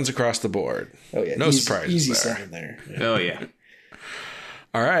 7s across the board. Oh, yeah. No easy, surprises Easy there. 7 there. Yeah. Oh yeah.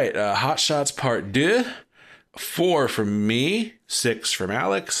 All right, Hot Shots Part 2, 4 from me, 6 from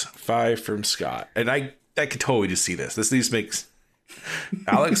Alex, 5 from Scott. And I could totally just see this. This makes...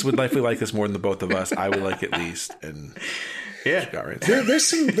 Alex would likely like this more than the both of us. I would like it least. And Yeah. Scott right there. There's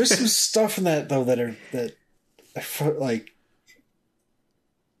some stuff in that, though, that I felt like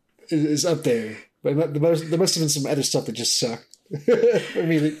is up there. But there must have been some other stuff that just sucked. For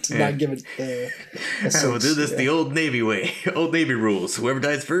me to not give it a We'll do 6. this the old Navy way. Old Navy rules. Whoever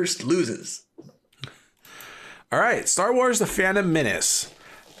dies first loses. All right, Star Wars: The Phantom Menace.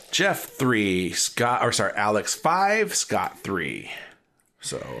 Jeff 3, Alex 5, Scott 3.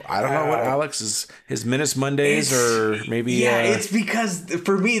 So I don't know what Alex's his Menace Mondays or maybe it's because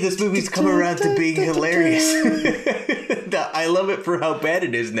for me this movie's come around to being hilarious. I love it for how bad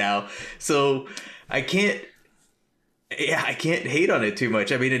it is now. So I can't hate on it too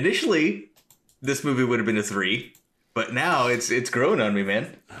much. I mean, initially this movie would have been a 3, but now it's grown on me,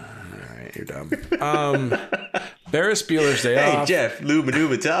 man. All right, you're dumb. Ferris Bueller's Day Hey Off. Jeff,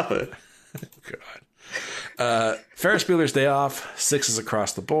 Luba Tapa. God. Ferris Bueller's Day Off, 6s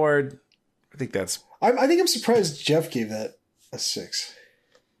across the board. I think that's I think I'm surprised Jeff gave that a 6.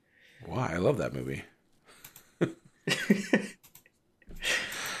 why I love that movie. I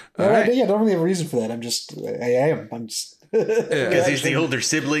don't really have a reason for that. I'm just. I'm just. Because he's the older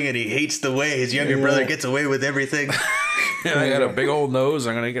sibling and he hates the way his younger brother gets away with everything. And I got a big old nose.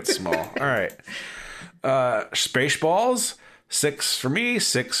 I'm gonna get small. All right. Spaceballs, 6 for me,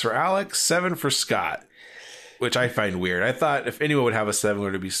 6 for Alex, 7 for Scott, which I find weird. I thought if anyone would have a 7,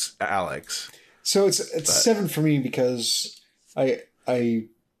 it would be Alex. So it's 7 for me because I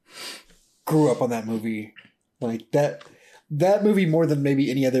grew up on that movie, like that movie more than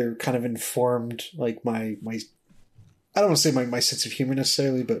maybe any other kind of informed like my I don't want to say my sense of humor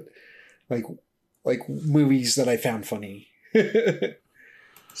necessarily, but like movies that I found funny.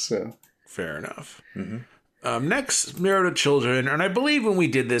 So Fair enough. Mm-hmm. Next, Mirror to Children. And I believe when we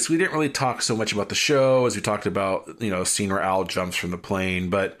did this, we didn't really talk so much about the show as we talked about, a scene where Al jumps from the plane.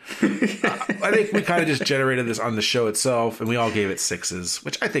 But I think we kind of just generated this on the show itself, and we all gave it 6s,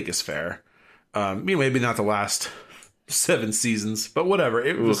 which I think is fair. Maybe not the last 7 seasons, but whatever.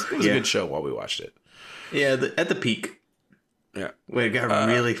 It was a good show while we watched it. Yeah, at the peak. Yeah. When it got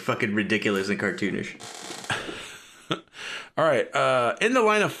really fucking ridiculous and cartoonish. All right. In the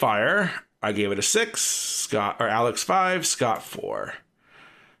Line of Fire, I gave it a 6. Alex 5, Scott 4.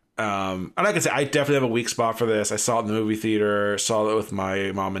 And like I said, I definitely have a weak spot for this. I saw it in the movie theater, saw it with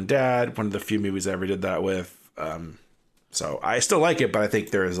my mom and dad. One of the few movies I ever did that with. So I still like it, but I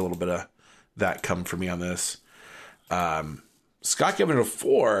think there is a little bit of that come for me on this. Scott giving it a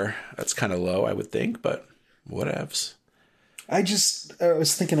 4. That's kind of low, I would think, but whatevs. I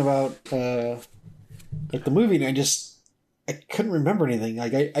was thinking about like the movie, and I couldn't remember anything.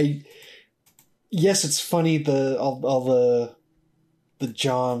 Like I yes, it's funny all the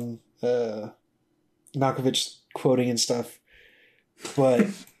John Malkovich quoting and stuff, but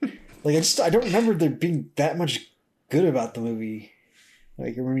like I don't remember there being that much good about the movie.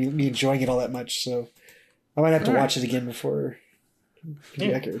 Like I remember me enjoying it all that much, so I might have to watch it again before.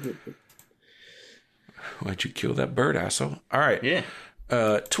 Yeah. Why'd you kill that bird, asshole? All right. Yeah.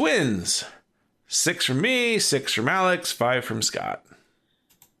 Twins. 6 from me, 6 from Alex, 5 from Scott.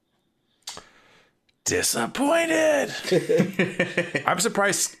 Disappointed. I'm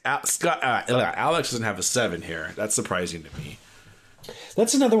surprised Alex doesn't have a 7 here. That's surprising to me.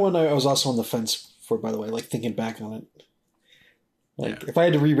 That's another one I was also on the fence for, by the way, like thinking back on it. Like if I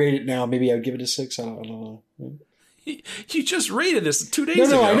had to re-rate it now, maybe I would give it a 6. I don't know. You just rated this 2 days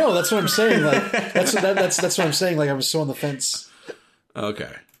ago. No, I know. That's what I'm saying. Like that's what I'm saying. Like I was so on the fence.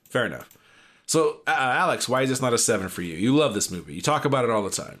 Okay, fair enough. So, Alex, why is this not a 7 for you? You love this movie. You talk about it all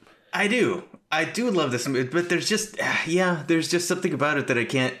the time. I do love this movie, but there's just something about it that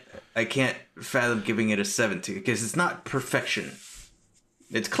I can't fathom giving it a 7 to, because it's not perfection.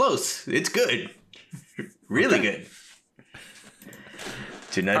 It's close. It's good. Really good.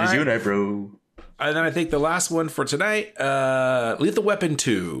 Tonight is you and I, bro. And then I think the last one for tonight, Lethal Weapon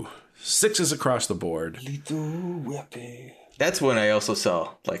 2. 6s across the board. Lethal Weapon. That's one I also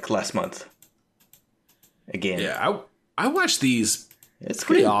saw like last month. Again. Yeah, I watched these It's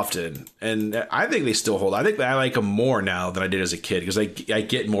pretty good. often, and I think they still hold. I think that I like them more now than I did as a kid because I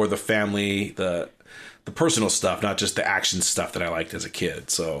get more the family, the personal stuff, not just the action stuff that I liked as a kid.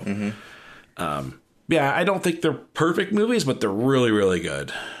 So, yeah, I don't think they're perfect movies, but they're really, really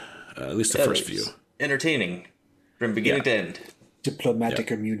good. At least the first few. Entertaining from beginning to end.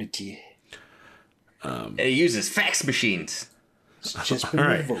 Diplomatic immunity. And he uses fax machines. It's just been All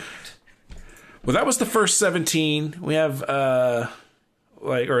right. revoked. Well, that was the first 17. We have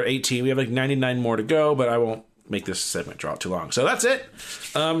or 18. We have like 99 more to go, but I won't make this segment draw too long. So that's it.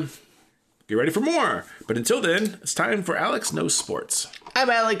 Get ready for more. But until then, it's time for Alex Knows Sports. I'm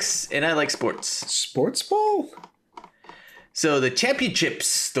Alex, and I like sports. Sports ball? So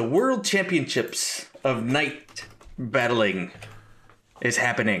the World Championships of Night Battling is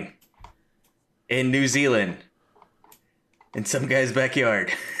happening in New Zealand, in some guy's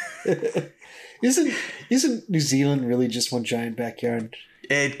backyard. Isn't New Zealand really just one giant backyard?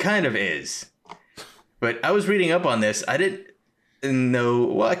 It kind of is. But I was reading up on this. I didn't know.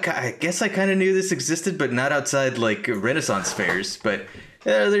 Well, I guess I kind of knew this existed, but not outside like Renaissance fairs. But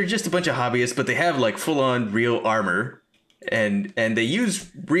they're just a bunch of hobbyists, but they have like full-on real armor, and they use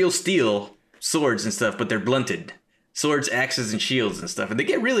real steel swords and stuff, but they're blunted swords, axes, and shields and stuff, and they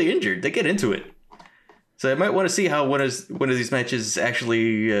get really injured. They get into it. So I might want to see how one of these matches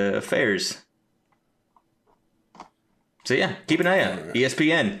actually fares. So yeah, keep an eye out.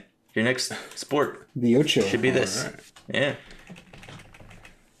 ESPN, your next sport The Ocho. should be this. All right. Yeah.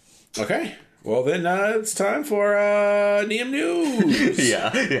 Okay. Well, then it's time for Neum News.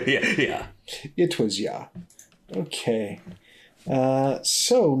 Yeah. It was, yeah. Okay.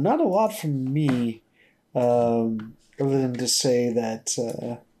 So, not a lot from me, other than to say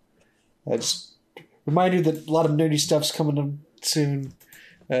that I just remind you that a lot of nerdy stuff's coming up soon,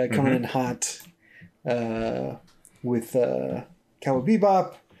 coming in hot with Cowboy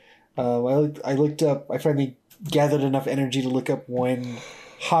Bebop. I looked up, I finally gathered enough energy to look up when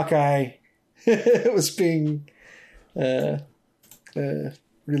Hawkeye was being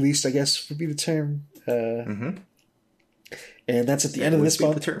released, I guess would be the term. And that's at the end of this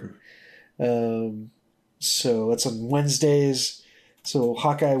month. So that's on Wednesdays. So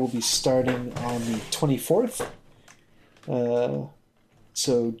Hawkeye will be starting on the 24th.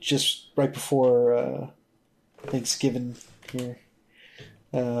 So just right before Thanksgiving here.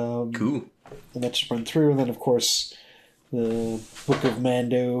 Cool. And that should run through. And then, of course, the Book of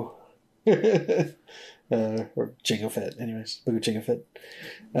Mando. Or Jango Fett, anyways. Book of Jango Fett.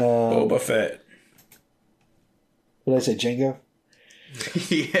 Boba Fett. What did I say, Jango?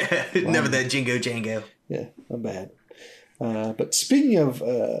 Yeah, never that Jingo Jango. Yeah, I'm bad. But speaking of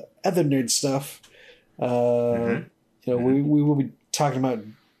other nerd stuff, we will be talking about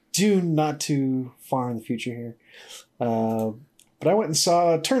Dune not too far in the future here. But I went and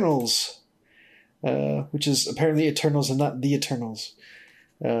saw Eternals, which is apparently Eternals and not The Eternals.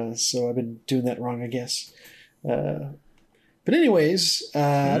 So I've been doing that wrong, I guess. But anyways,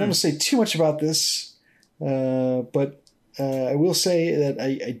 I don't want to say too much about this, but I will say that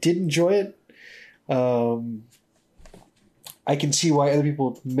I did enjoy it. I can see why other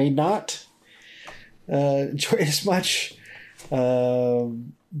people may not enjoy it as much.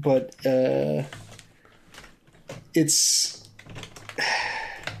 But it's...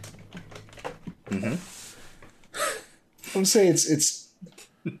 I don't say it's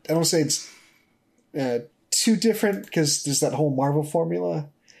too different because there's that whole Marvel formula.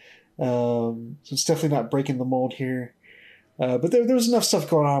 So it's definitely not breaking the mold here. But there was enough stuff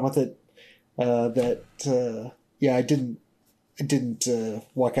going on with it that I didn't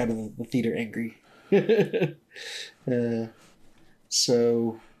walk out of the theater angry. That's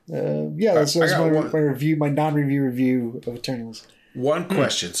my review, my non-review review of Eternals. One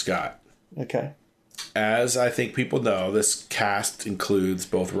question, Scott. Okay. As I think people know, this cast includes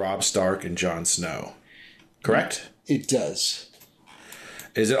both Robb Stark and Jon Snow. Correct? It does.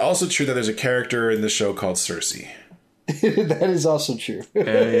 Is it also true that there's a character in the show called Cersei? That is also true.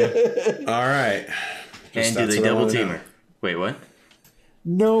 Yeah. All right. And do they double team her? Wait, what?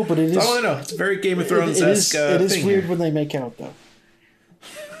 No, but it is. That's all I know. It's a very Game of Thrones esque. It is weird when they make out, though.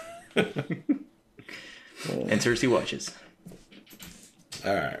 And Cersei watches.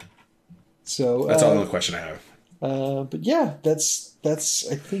 All right. So that's all the question I have. But yeah, that's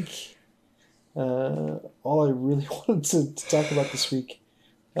I think all I really wanted to talk about this week.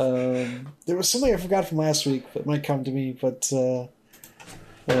 There was something I forgot from last week that might come to me, but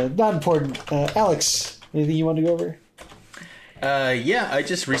not important. Alex, anything you want to go over? I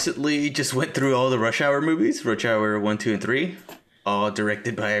just recently went through all the Rush Hour movies, Rush Hour 1, 2, and 3, all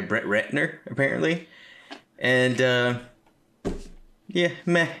directed by Brett Ratner, apparently. And Yeah,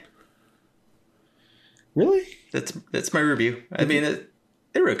 meh. Really? That's my review. I mean,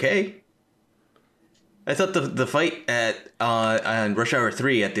 they were okay. I thought the fight on Rush Hour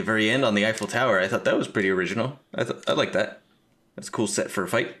 3 at the very end on the Eiffel Tower, I thought that was pretty original. I like that. That's a cool set for a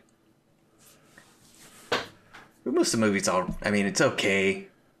fight. But most of the movies, it's okay.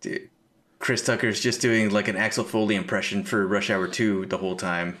 Chris Tucker's just doing like an Axel Foley impression for Rush Hour 2 the whole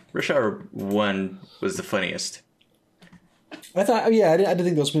time. Rush Hour 1 was the funniest. I thought, yeah, I didn't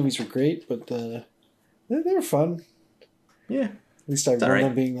think those movies were great, but they were fun. Yeah. At least I remember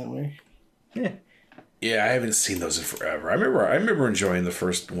them being that way. Yeah. Yeah, I haven't seen those in forever. I remember enjoying the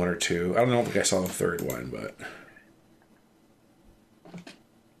first one or two. I don't think I saw the third one, but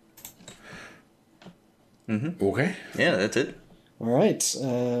okay. Yeah, that's it. All right.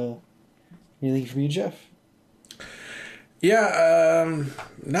 Anything from you, Jeff? Yeah,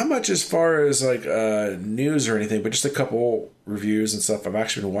 not much as far as like news or anything, but just a couple reviews and stuff. I've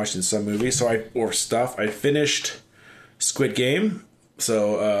actually been watching some movies, I finished Squid Game.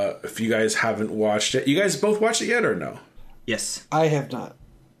 So if you guys haven't watched it, you guys both watched it yet or no? Yes. I have not.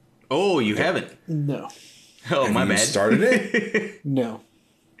 Oh, you haven't? No. Oh, my bad. Started it? No.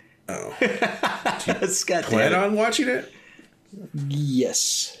 Oh. Scott, Plan on watching it?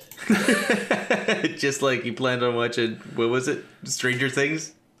 Yes. Just like you planned on watching, what was it? Stranger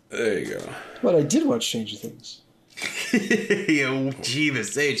Things? There you go. But I did watch Stranger Things. Yo,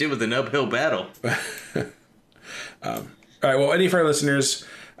 Jeebus H, it was an uphill battle. All right, well, any of our listeners,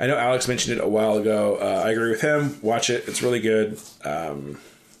 I know Alex mentioned it a while ago. I agree with him. Watch it. It's really good. Yeah.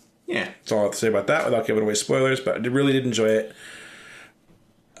 That's all I have to say about that without giving away spoilers, but I really did enjoy it.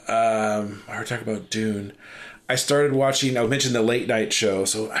 I were talking about Dune. I started watching, I mentioned the late night show,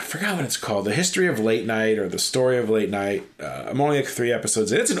 so I forgot what it's called. The History of Late Night or The Story of Late Night. I'm only like 3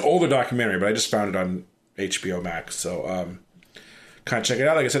 episodes in. It's an older documentary, but I just found it on HBO Max, so kind of check it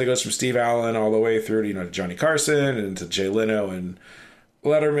out. Like I said, it goes from Steve Allen all the way through to Johnny Carson and to Jay Leno and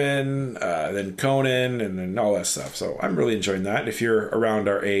Letterman, then Conan, and then all that stuff. So I'm really enjoying that. If you're around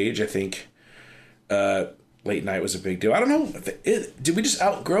our age, I think late night was a big deal. I don't know. Did we just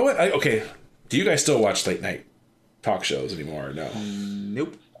outgrow it? Okay. Do you guys still watch late night talk shows anymore or no?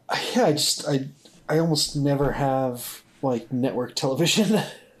 Nope. Yeah, I almost never have like network television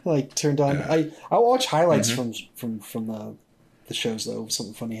like turned on. Yeah. I'll watch highlights from the shows though. If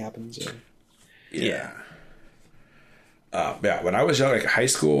something funny happens. Or... Yeah. When I was young, like high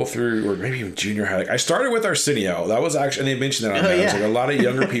school through, or maybe even junior high, like I started with Arsenio. That was actually, and they mentioned that on there. It was like a lot of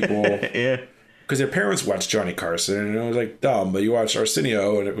younger people, Yeah. because their parents watched Johnny Carson, and it was like dumb, but you watched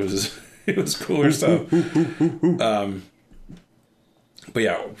Arsenio, and it was cooler stuff. But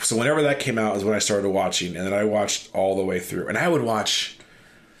yeah, so whenever that came out is when I started watching, and then I watched all the way through, and I would watch,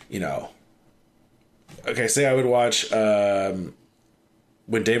 say I would watch.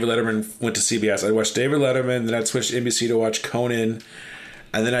 When David Letterman went to CBS, I'd watch David Letterman, then I'd switch to NBC to watch Conan,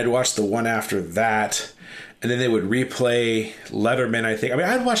 and then I'd watch the one after that, and then they would replay Letterman, I think. I mean,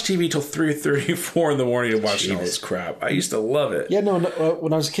 I'd watch TV till 3:30, 4 in the morning to watch all this crap. I used to love it. Yeah, no,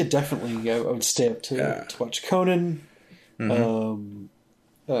 when I was a kid, definitely I would stay up to watch Conan. Mm-hmm.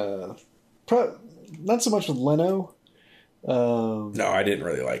 Not so much with Leno. No, I didn't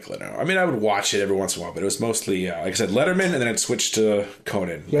really like Leno. I mean, I would watch it every once in a while, but it was mostly, like I said, Letterman, and then I'd switch to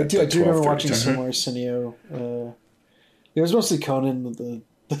Conan. Yeah, I do remember watching some Arsenio. It was mostly Conan.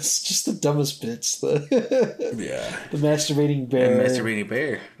 It's just the dumbest bits. The masturbating bear. And masturbating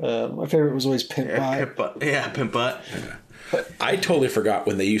bear. My favorite was always Pimp Bot. Pimp Bot. Yeah. I totally forgot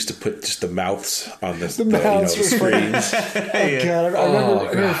when they used to put just the mouths on the mouths the screens. God, I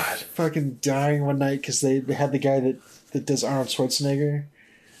remember fucking dying one night because they had the guy that does Arnold Schwarzenegger,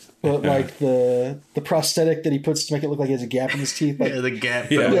 but like the prosthetic that he puts to make it look like he has a gap in his teeth. Like, the gap.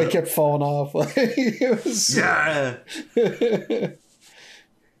 Yeah, it kept falling off. Like, it was. Yeah.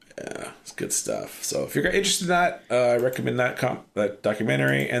 Yeah, it's good stuff. So if you're interested in that, I recommend that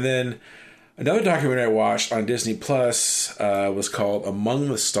documentary. And then another documentary I watched on Disney Plus was called Among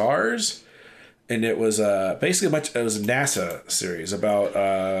the Stars, and it was basically it was a NASA series about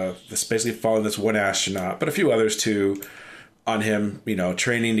this, basically following this one astronaut, but a few others too, on him,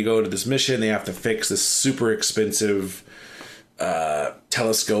 training to go to this mission. They have to fix this super expensive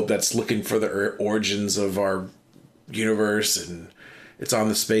telescope that's looking for the origins of our universe, and it's on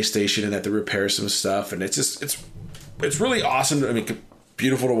the space station, and they have to repair some stuff, and it's really awesome. I mean,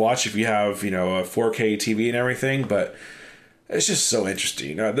 beautiful to watch if you have a 4K TV and everything, but it's just so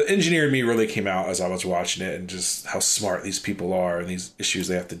interesting. The engineer in me really came out as I was watching it, and just how smart these people are and these issues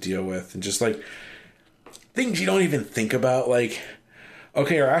they have to deal with, and just like things you don't even think about. Like,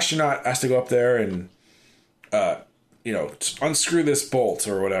 okay, our astronaut has to go up there and unscrew this bolt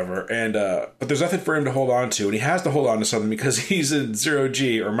or whatever. And but there's nothing for him to hold on to, and he has to hold on to something because he's in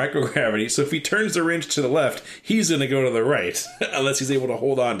 0G or microgravity. So if he turns the wrench to the left, he's going to go to the right unless he's able to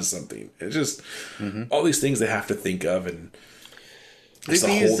hold on to something. It's just all these things they have to think of, and it's a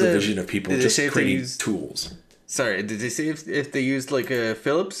whole division of people just creating tools. Sorry, did they say if they used like a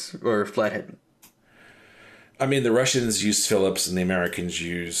Phillips or flathead? I mean, the Russians used Phillips and the Americans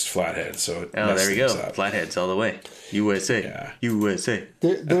used flathead. So there we go, flatheads all the way. USA, yeah. USA.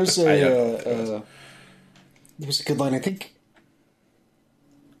 There's a good line. I think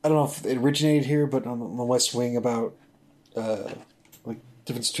I don't know if it originated here, but on the West Wing about like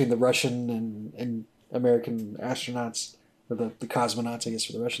difference between the Russian and American astronauts, or the cosmonauts, I guess,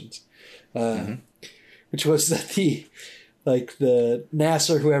 for the Russians. Which was that the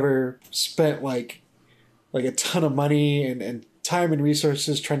NASA, whoever spent like a ton of money and time and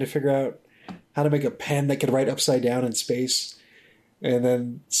resources trying to figure out how to make a pen that could write upside down in space. And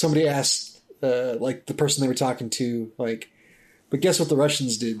then somebody asked like the person they were talking to, like, but guess what the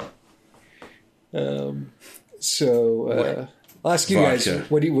Russians did? I'll ask you guys,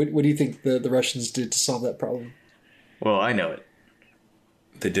 what do you think the Russians did to solve that problem? Well, I know it.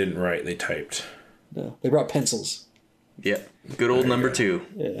 They didn't write, they typed. No, they brought pencils. Yep. Good old number 2.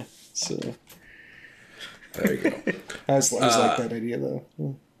 Yeah. So there you go. I was like that idea though.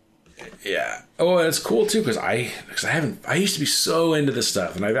 Yeah. Oh, and it's cool too because I used to be so into this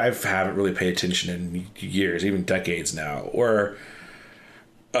stuff, and I haven't really paid attention in years, even decades now. Or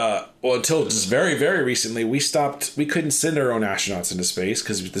until just very, very recently, we couldn't send our own astronauts into space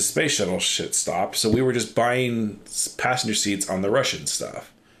because the space shuttle shit stopped. So we were just buying passenger seats on the Russian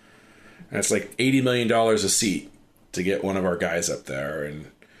stuff. And it's like $80 million a seat to get one of our guys up there. And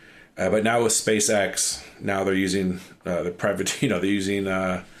but now with SpaceX, now they're using the private, they're using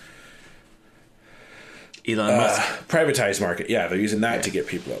Elon Musk privatized market. Yeah, they're using that to get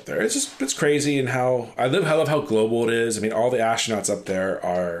people up there. It's crazy, and I love how global it is. I mean, all the astronauts up there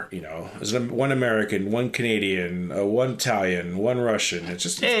are there's one American, one Canadian, one Italian, one Russian.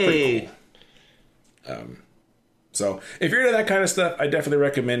 It's pretty cool. So if you're into that kind of stuff, I definitely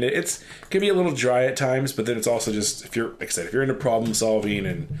recommend it. It can be a little dry at times, but then it's also just if you're into problem solving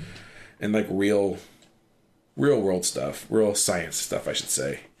and like real world stuff, real science stuff, I should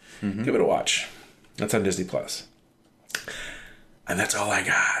say, give it a watch. That's on Disney Plus. And that's all I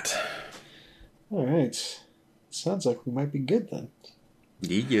got. All right. Sounds like we might be good then.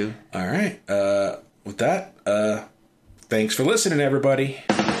 Yeah. All right. With that, thanks for listening, everybody.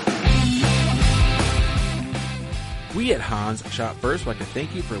 We at Hans Shot First would like to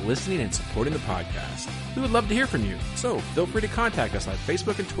thank you for listening and supporting the podcast. We would love to hear from you, so feel free to contact us on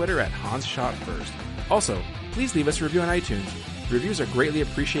Facebook and Twitter at Hans Shot First. Also, please leave us a review on iTunes. Reviews are greatly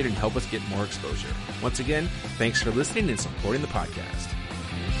appreciated and help us get more exposure. Once again, thanks for listening and supporting the podcast.